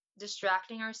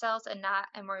distracting ourselves and not,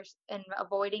 and and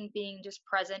avoiding being just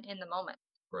present in the moment.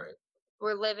 Right.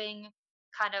 We're living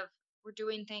kind of, we're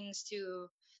doing things to,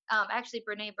 actually,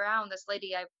 Brene Brown, this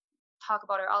lady, I talk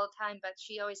about her all the time, but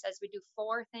she always says we do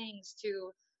four things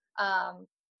to um,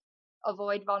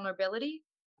 avoid vulnerability.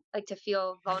 Like to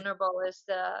feel vulnerable is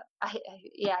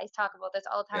yeah, I talk about this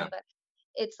all the Yeah. time, but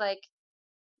it's like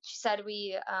she said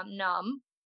we numb,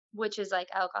 which is like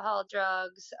alcohol,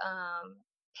 drugs,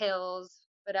 pills,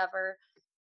 whatever,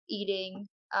 eating,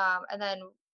 and then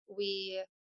we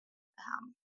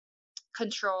um,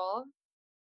 control.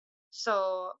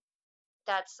 So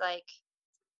that's like,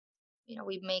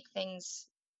 we make things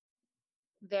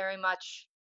very much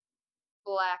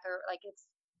black, or like it's,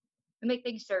 we make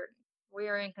things certain.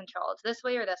 We're in control. It's this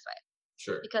way or this way.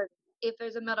 Sure. Because if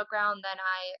there's a middle ground, then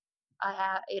I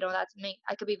have, that's me.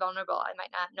 I could be vulnerable. I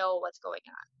might not know what's going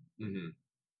on. Hmm.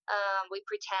 We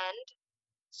pretend.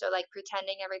 So like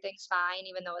pretending everything's fine,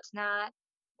 even though it's not,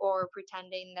 or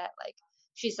pretending that, like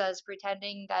she says,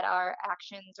 pretending that our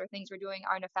actions or things we're doing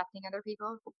aren't affecting other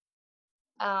people.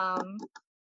 Um,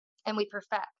 and we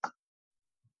perfect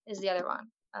is the other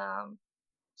one.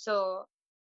 So,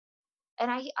 and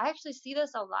I actually see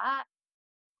this a lot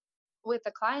with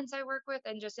the clients I work with,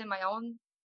 and just in my own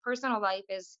personal life,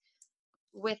 is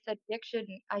with addiction.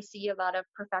 I see a lot of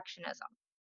perfectionism,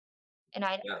 and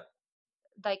I Yeah.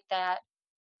 like that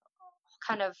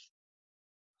kind of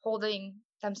holding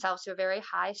themselves to a very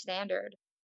high standard,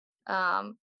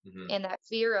 um, Hmm. and that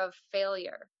fear of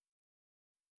failure.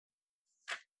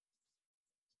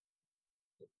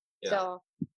 Yeah. So,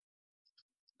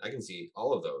 I can see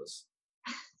all of those.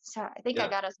 so I think I Yeah.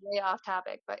 got us way off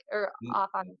topic, but or N- off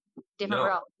on different no,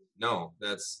 route. no,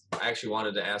 that's, I actually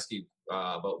wanted to ask you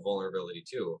about vulnerability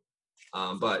too.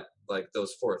 But like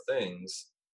those four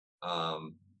things,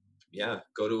 um, yeah,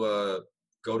 go to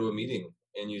a meeting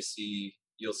and you'll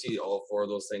see all four of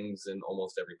those things in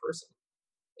almost every person.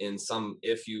 In some,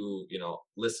 if you know,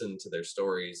 listen to their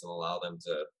stories and allow them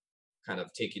to kind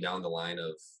of take you down the line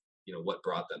of, you know, what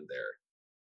brought them there.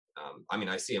 I mean,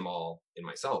 I see them all in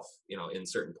myself, you know, in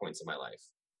certain points of my life,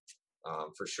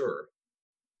 for sure.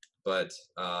 But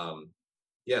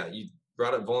yeah, you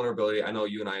brought up vulnerability. I know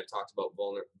you and I have talked about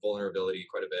vulnerability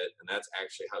quite a bit, and that's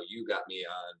actually how you got me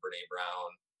on Brene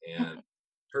Brown and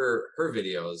her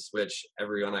videos, which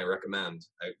everyone I recommend.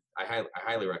 I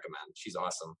highly recommend. She's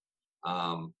awesome.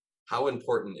 Um, how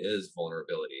important is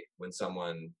vulnerability when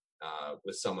someone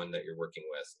with someone that you're working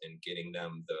with and getting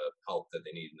them the help that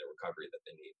they need and the recovery that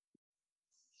they need?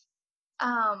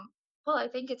 Um, well, I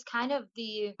think it's kind of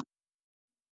the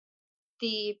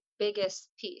biggest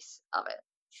piece of it,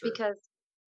 Sure. because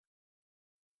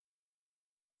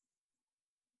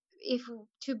if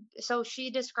to so she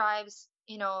describes,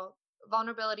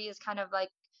 vulnerability is kind of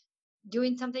like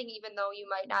doing something even though you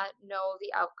might not know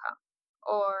the outcome,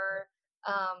 or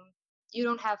um, you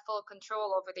don't have full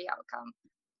control over the outcome.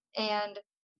 And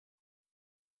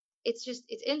it's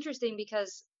interesting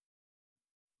because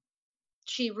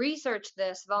she researched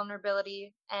this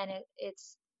vulnerability, and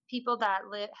it's people that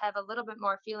have a little bit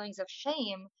more feelings of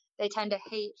shame, they tend to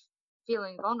hate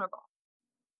feeling vulnerable.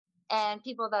 And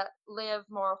people that live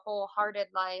more wholehearted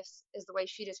lives, is the way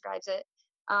she describes it,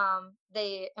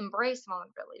 they embrace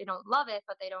vulnerability. They don't love it,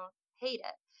 but they don't hate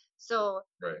it. So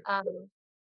Right.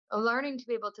 learning to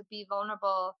be able to be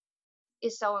vulnerable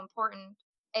is so important.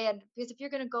 And because if you're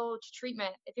going to go to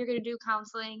treatment, if you're going to do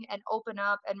counseling and open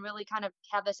up and really kind of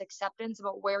have this acceptance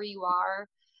about where you are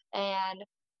and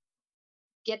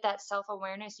get that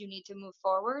self-awareness you need to move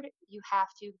forward, you have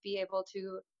to be able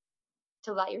to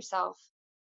let yourself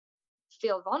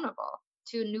feel vulnerable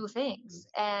to new things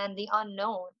and the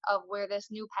unknown of where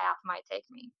this new path might take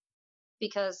me.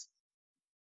 Because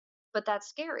but that's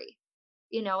scary.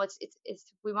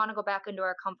 It's we want to go back into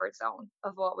our comfort zone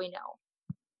of what we know.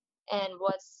 And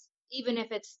what's even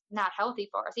if it's not healthy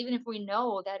for us, even if we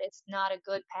know that it's not a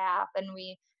good path and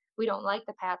we don't like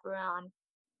the path we're on,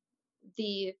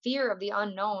 the fear of the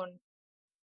unknown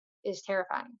is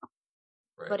terrifying.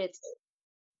 Right. But it's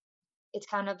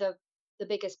kind of the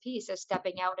biggest piece is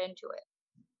stepping out into it.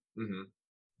 Mm-hmm.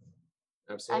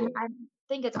 Absolutely. I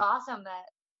think it's awesome that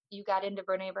you got into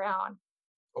Brene Brown.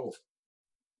 Oh,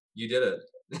 you did it.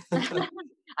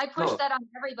 I push No. that on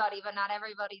everybody, but not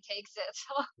everybody takes it.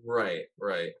 Right.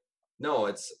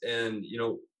 No, and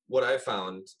what I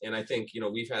found, and I think,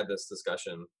 we've had this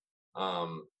discussion,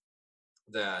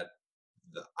 that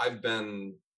I've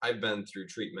been through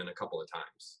treatment a couple of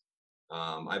times.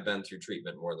 I've been through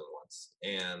treatment more than once.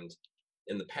 And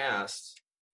in the past,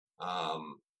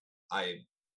 um, I,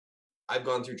 I've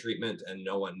gone through treatment and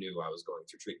no one knew I was going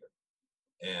through treatment.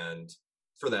 And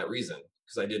for that reason,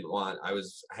 because I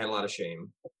had a lot of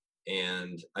shame,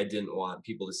 and I didn't want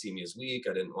people to see me as weak.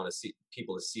 I didn't want to see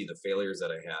people to see the failures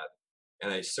that I had.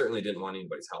 And I certainly didn't want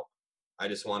anybody's help. I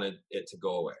just wanted it to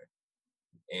go away.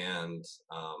 And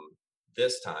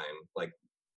this time, like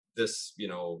this,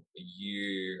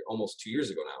 year, almost 2 years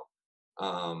ago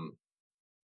now,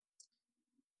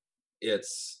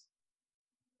 it's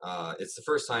the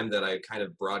first time that I kind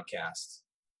of broadcast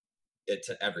it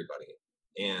to everybody.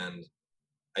 And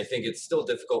I think it's still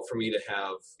difficult for me to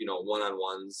have,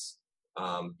 one-on-ones,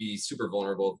 be super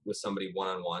vulnerable with somebody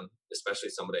one-on-one, especially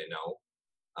somebody I know.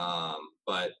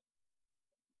 But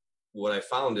what I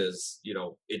found is,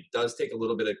 it does take a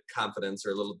little bit of confidence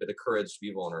or a little bit of courage to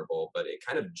be vulnerable, but it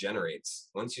kind of generates,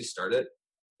 once you start it,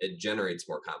 it generates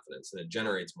more confidence and it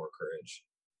generates more courage.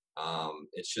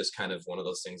 It's just kind of one of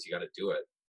those things, you got to do it.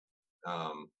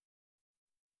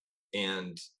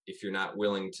 And if you're not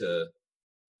willing to,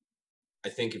 I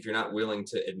think if you're not willing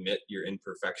to admit your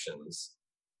imperfections,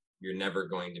 you're never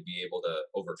going to be able to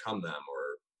overcome them,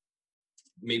 or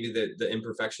maybe the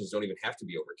imperfections don't even have to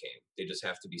be overcame. They just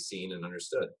have to be seen and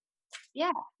understood. Yeah.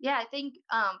 I think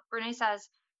Brene says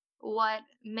what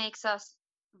makes us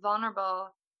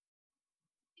vulnerable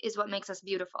is what makes us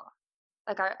beautiful.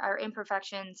 Like our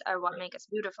imperfections are what Right. make us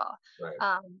beautiful.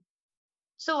 Right.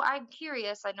 So I'm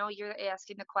curious, I know you're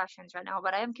asking the questions right now,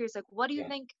 but I am curious, like, what do you Yeah.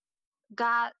 think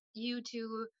got you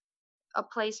to a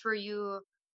place where you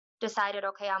decided,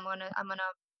 okay, I'm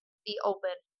gonna be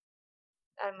open.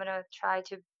 I'm gonna try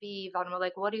to be vulnerable.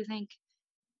 Like, what do you think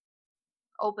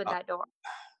opened Uh, that door?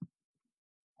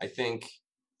 I think,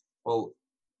 well,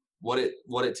 what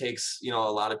it takes, a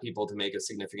lot of people to make a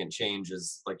significant change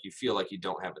is, like, you feel like you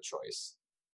don't have a choice.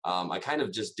 I kind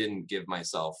of just didn't give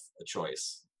myself a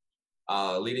choice.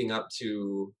 Leading up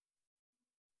to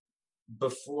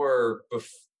before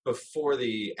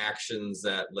the actions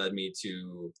that led me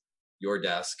to your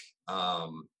desk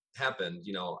happened,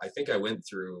 I think I went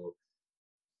through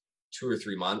 2 or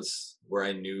 3 months where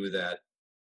I knew that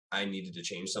I needed to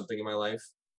change something in my life,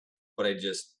 but I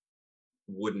just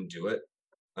wouldn't do it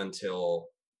until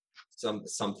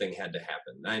something had to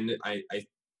happen.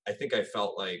 I think I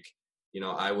felt like,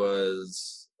 I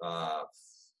was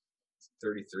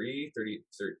 33, 30,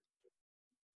 30.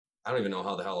 I don't even know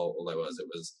how the hell old I was. It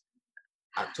was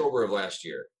October of last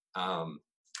year.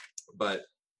 But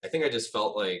I think I just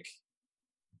felt like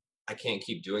I can't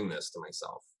keep doing this to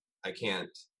myself. I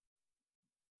can't.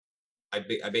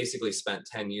 I basically spent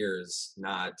 10 years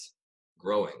not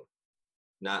growing,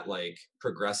 not like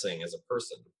progressing as a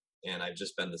person, and I've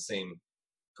just been the same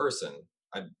person.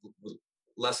 I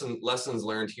lessons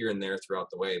learned here and there throughout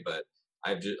the way, but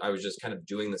I was just kind of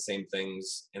doing the same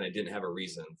things, and I didn't have a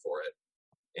reason for it.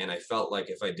 And I felt like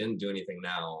if I didn't do anything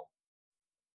now,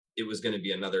 it was going to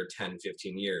be another 10,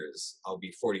 15 years. I'll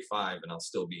be 45 and I'll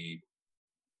still be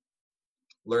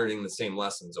learning the same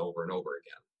lessons over and over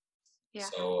again. Yeah.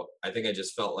 So I think I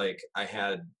just felt like I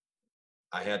had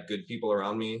good people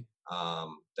around me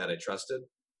that I trusted.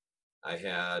 I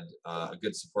had a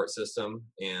good support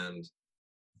system, and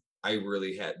I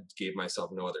really gave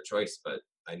myself no other choice, but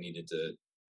I needed to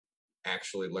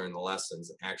actually learn the lessons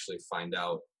and actually find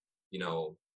out,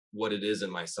 what it is in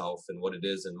myself and what it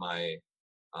is in my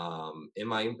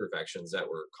imperfections that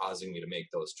were causing me to make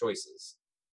those choices.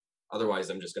 Otherwise,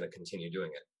 I'm just going to continue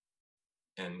doing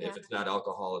it. And Yeah. if it's not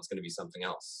alcohol, it's going to be something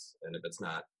else. And if it's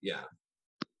not, yeah,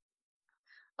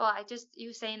 Well,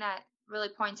 you saying that really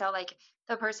points out like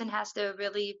the person has to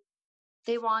really,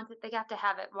 they have to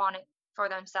have it, want it for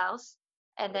themselves,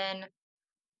 and then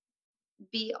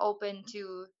be open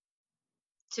to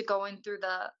going through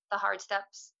the hard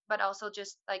steps, but also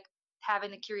just like having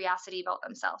the curiosity about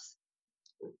themselves.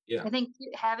 yeah, I think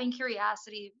having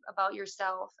curiosity about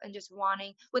yourself and just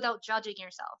wanting without judging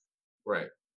yourself right.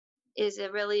 is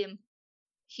a really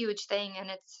huge thing,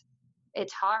 and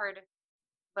it's hard,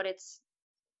 but it's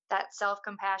that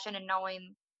self-compassion and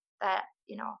knowing that,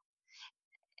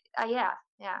 yeah,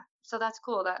 yeah. So that's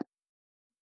cool that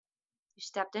you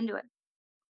stepped into it.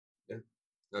 Yeah,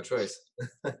 no choice.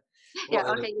 Yeah,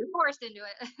 Well, and okay, you're forced into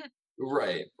it.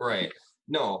 right, right.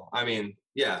 No, I mean,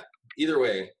 yeah, either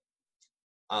way.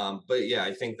 But yeah,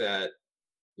 I think that,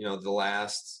 the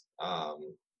last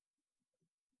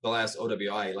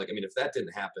OWI, like, I mean, if that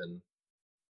didn't happen,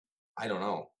 I don't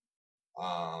know.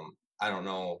 I don't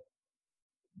know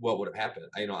what would have happened.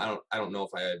 I don't know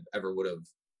if I ever would have,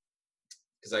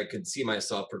 because I could see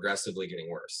myself progressively getting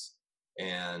worse.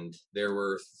 And there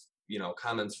were,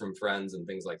 comments from friends and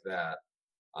things like that.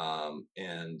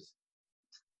 And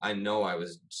I know I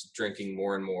was just drinking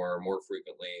more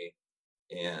frequently,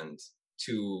 and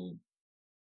to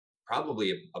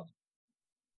probably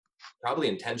probably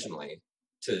intentionally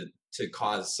to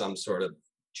cause some sort of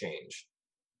change,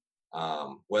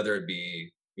 whether it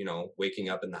be waking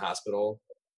up in the hospital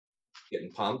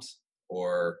getting pumped,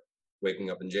 or waking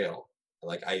up in jail.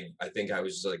 Like I think I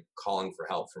was just like calling for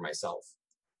help for myself,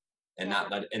 and Yeah.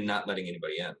 not letting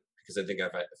anybody in, because I think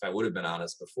if I would have been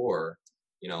honest before,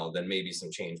 then maybe some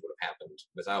change would have happened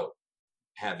without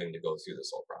having to go through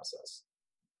this whole process.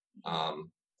 um,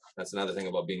 that's another thing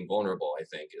about being vulnerable, I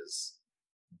think, is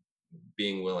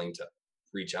being willing to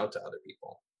reach out to other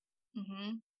people.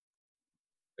 Hmm.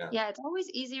 Yeah. Yeah, it's always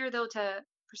easier though to,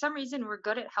 for some reason, we're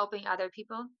good at helping other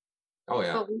people, Oh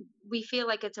yeah. but we feel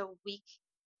like it's a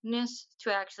weakness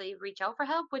to actually reach out for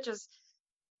help, which is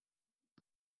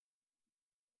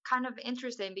kind of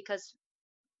interesting because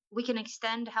we can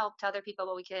extend help to other people,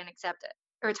 but we can't accept it,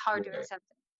 or it's hard to Right. accept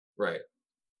it. Right.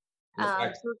 And the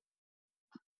fact, So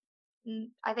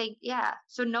I think, yeah.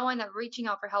 So knowing that reaching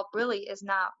out for help really is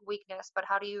not weakness, but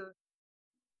how do you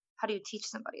teach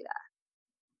somebody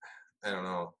that? I don't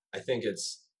know. I think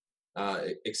it's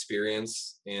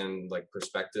experience and like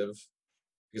perspective,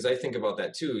 because I think about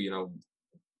that too.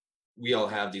 We all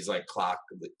have these like clock.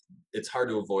 It's hard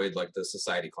to avoid like the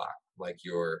society clock. Like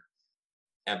you're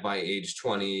at by age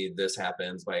 20, this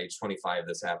happens. By age 25,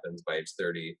 this happens. By age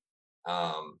 30,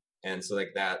 and so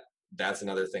like that's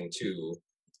another thing too.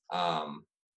 Um,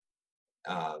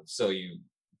 so you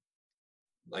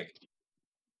like,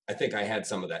 I think I had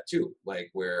some of that too. Like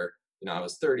where I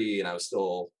was 30 and I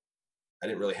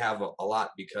didn't really have a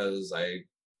lot, because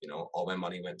all my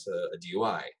money went to a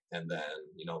DUI, and then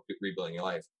rebuilding your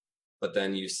life. But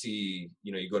then you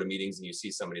go to meetings and you see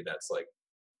somebody that's like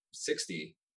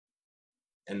 60,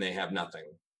 and they have nothing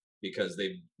because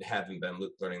they haven't been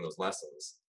learning those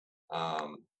lessons.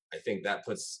 I think that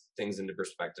puts things into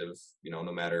perspective, no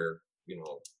matter,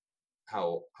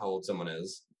 how old someone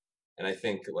is. And I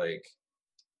think like,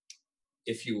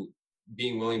 if you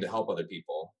being willing to help other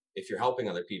people, if you're helping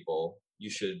other people, you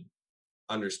should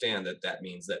understand that that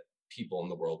means that people in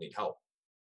the world need help.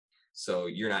 So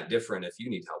you're not different if you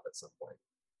need help at some point.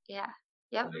 Yeah.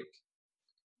 Yep. Like,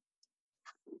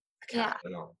 Yeah. I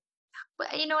don't know.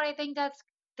 But you know what I think,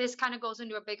 this kind of goes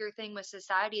into a bigger thing with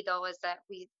society though, is that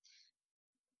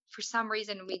for some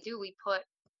reason we put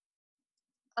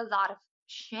a lot of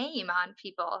shame on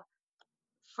people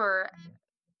for,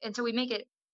 and so we make it,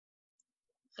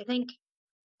 I think,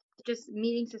 just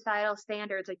meeting societal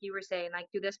standards, like you were saying, like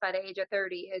do this by the age of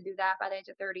 30 and do that by the age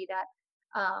of 30,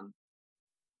 that um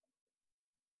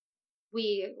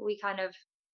we kind of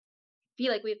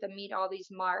feel like we have to meet all these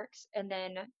marks and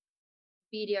then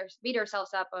beat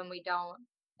ourselves up when we don't,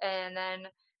 and then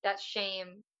that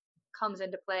shame comes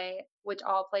into play, which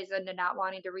all plays into not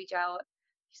wanting to reach out,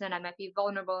 because then I might be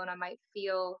vulnerable and I might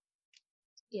feel,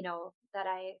 that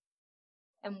I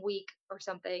am weak or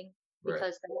something, Right.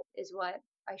 because that is what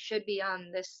I should be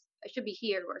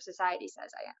here where society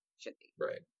says I am should be.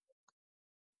 Right.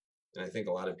 And I think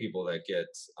a lot of people that get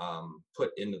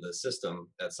put into the system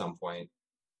at some point,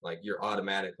 like, you're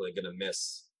automatically going to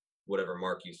miss whatever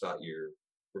mark you thought you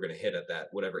were going to hit at that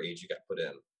whatever age you got put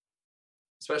in.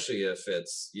 Especially if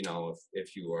it's,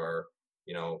 if you are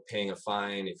paying a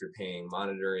fine, if you're paying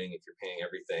monitoring, if you're paying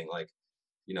everything, like,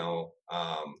 you know,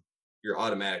 um, you're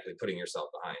automatically putting yourself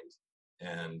behind.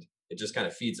 And it just kind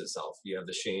of feeds itself. You have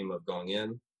the shame of going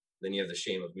in, then you have the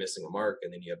shame of missing a mark,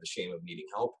 and then you have the shame of needing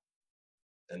help.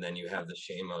 And then you have the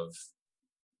shame of,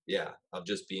 yeah, of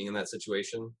just being in that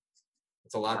situation.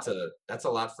 Yeah. That's a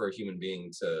lot for a human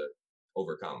being to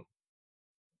overcome,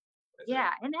 I think.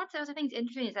 Yeah, and that's the thing's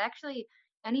interesting is actually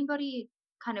anybody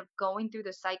kind of going through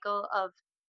the cycle of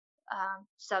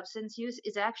substance use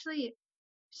is actually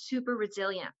super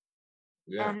resilient,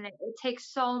 Yeah, and it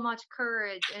takes so much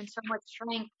courage and so much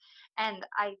strength. And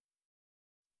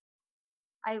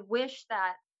I wish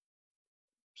that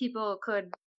people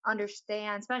could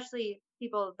understand, especially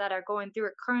people that are going through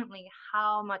it currently,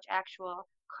 how much actual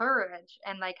courage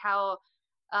and like how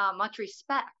much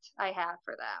respect I have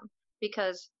for them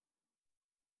because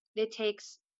it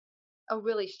takes a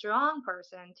really strong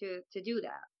person to do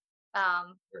that.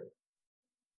 right.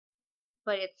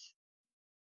 But it's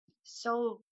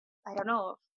so I don't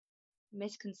know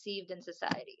misconceived in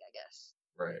society, I guess.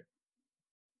 Right.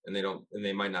 And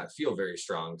they might not feel very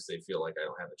strong because they feel like I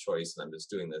don't have a choice and I'm just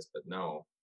doing this. But no,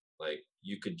 like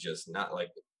you could just not, like,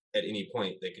 at any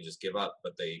point they could just give up.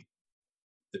 But the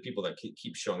people that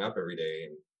keep showing up every day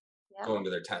and Yeah. going to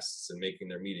their tests and making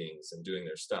their meetings and doing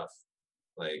their stuff,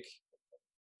 like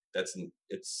that's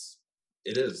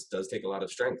does take a lot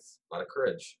of strength, a lot of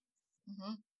courage.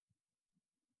 Hmm.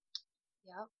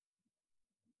 Yeah.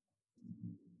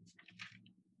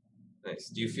 Nice.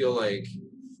 Do you feel like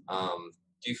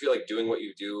doing what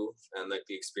you do and like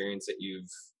the experience that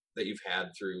you've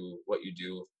had through what you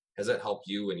do, has that helped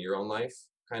you in your own life,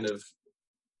 kind of,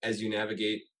 as you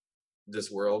navigate this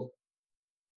world?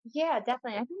 Yeah,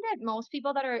 definitely. I think that most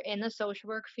people that are in the social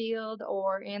work field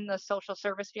or in the social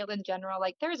service field in general,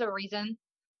 like there's a reason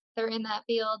they're in that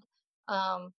field,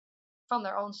 um, from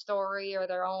their own story or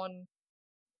their own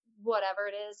whatever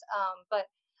it is. But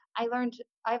I've learned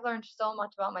so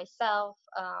much about myself,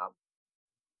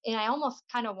 and I almost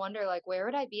kind of wonder like where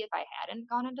would I be if I hadn't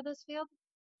gone into this field?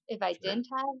 If I Sure. didn't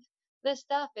have this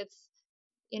stuff,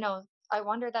 I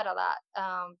wonder that a lot.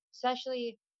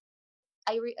 Especially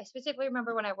I specifically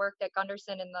remember when I worked at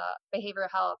Gunderson in the behavioral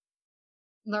health,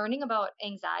 learning about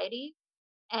anxiety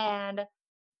and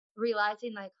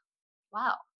realizing like,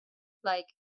 wow, like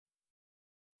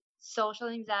social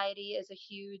anxiety is a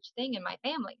huge thing in my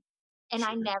family. And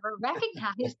I Sure. never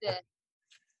recognized it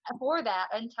for that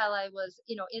until I was,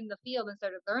 in the field and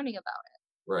started learning about it.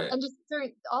 Right. And just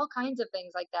all kinds of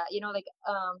things like that,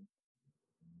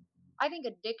 I think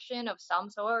addiction of some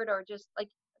sort, or just like,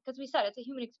 because we said it's a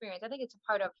human experience. I think it's a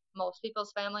part of most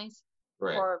people's families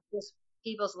Right. or just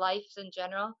people's lives in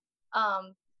general.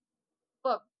 Um,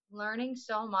 but learning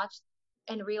so much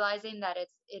and realizing that it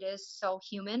is so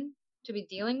human to be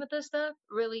dealing with this stuff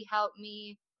really helped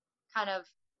me kind of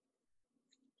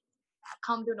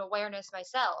come to an awareness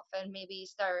myself and maybe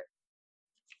starting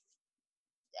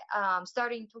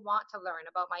to want to learn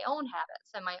about my own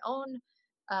habits and my own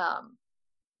um,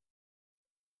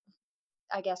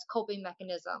 I guess coping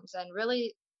mechanisms and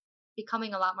really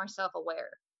becoming a lot more self-aware.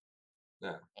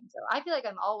 Yeah. And so I feel like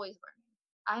I'm always learning.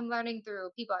 I'm learning through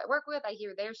people I work with. I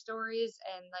hear their stories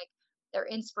and like they're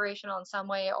inspirational in some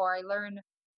way, or I learn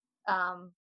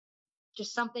um,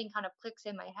 just something kind of clicks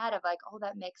in my head of like, oh,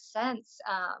 that makes sense.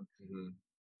 Hmm.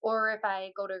 Or if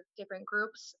I go to different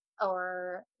groups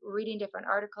or reading different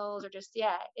articles or just,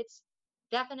 yeah, it's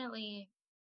definitely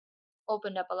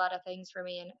opened up a lot of things for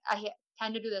me. And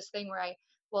tend to do this thing where I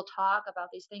will talk about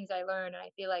these things I learned. And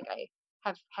I feel like I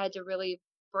have had to really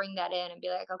bring that in and be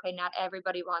like, okay, not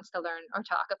everybody wants to learn or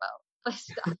talk about this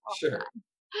stuff all the Sure. time.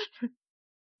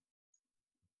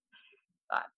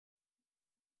 But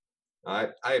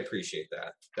I appreciate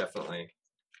that, definitely.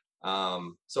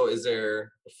 So is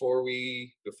there, before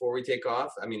we take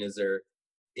off, I mean, is there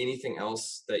anything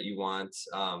else that you want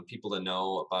people to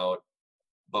know about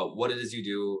what it is you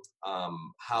do,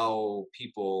 how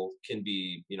people can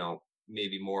be,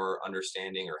 maybe more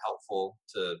understanding or helpful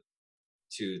to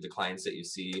the clients that you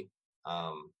see,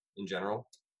 in general?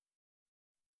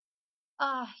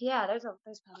 yeah, there's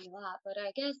probably a lot, but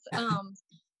I guess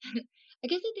I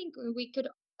guess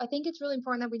I think it's really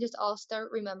important that we just all start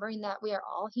remembering that we are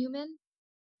all human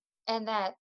and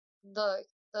that the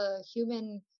the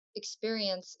human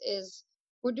experience is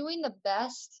we're doing the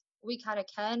best we kind of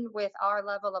can with our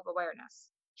level of awareness,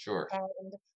 Sure.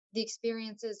 and the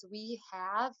experiences we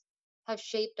have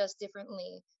shaped us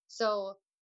differently. So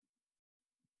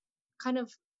kind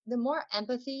of the more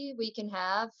empathy we can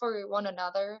have for one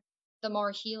another, the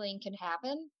more healing can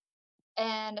happen.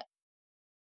 And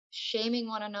shaming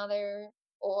one another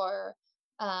or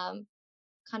um,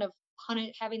 kind of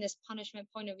having this punishment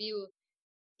point of view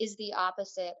is the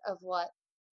opposite of what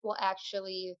will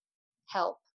actually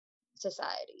help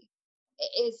society.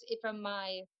 From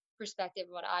my perspective,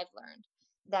 what I've learned,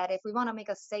 that if we want to make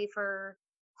a safer,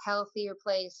 healthier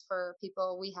place for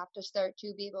people, we have to start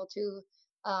to be able to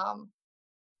um,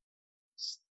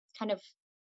 kind of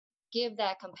give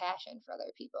that compassion for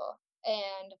other people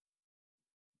and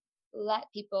let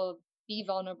people be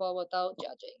vulnerable without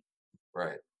judging,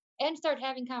 Right. and start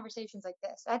having conversations like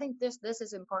this. I think this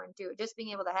is important too. Just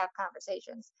being able to have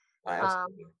conversations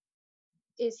Absolutely.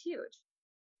 is huge.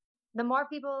 The more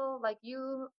people like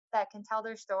you that can tell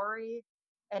their story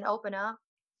and open up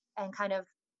and kind of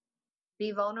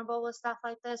be vulnerable with stuff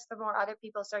like this, the more other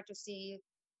people start to see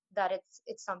that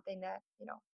it's something that,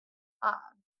 um,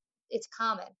 it's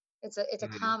common. It's a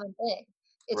Hmm. common thing.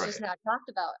 It's just Right. not talked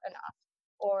about enough.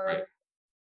 Right. Or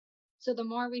so the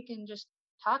more we can just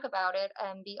talk about it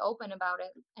and be open about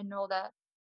it and know that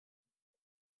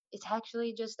it's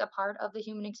actually just a part of the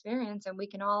human experience, and we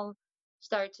can all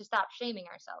start to stop shaming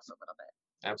ourselves a little bit.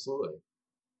 Absolutely.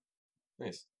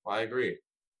 Nice. Well, I agree.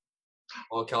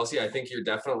 Well, Kelsey, I think you're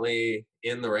definitely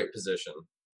in the right position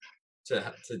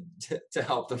to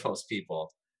help the most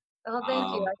people. Well,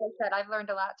 thank you. Um, Like I said, I've learned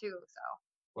a lot too. So,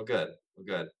 well, good. Well,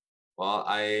 good. Well,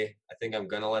 I think I'm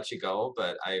gonna let you go,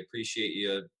 but I appreciate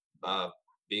you uh,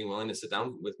 being willing to sit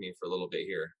down with me for a little bit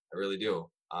here. I really do.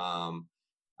 And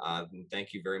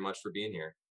thank you very much for being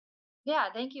here. yeah,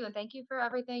 thank you, and thank you for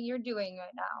everything you're doing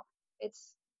right now.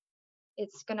 It's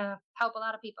it's gonna help a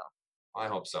lot of people. I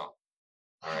hope so.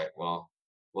 All right. Well,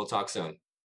 we'll talk soon.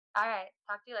 All right,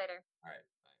 talk to you later. All right.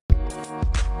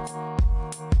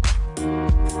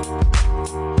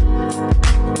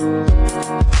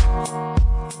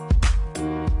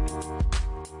 Bye.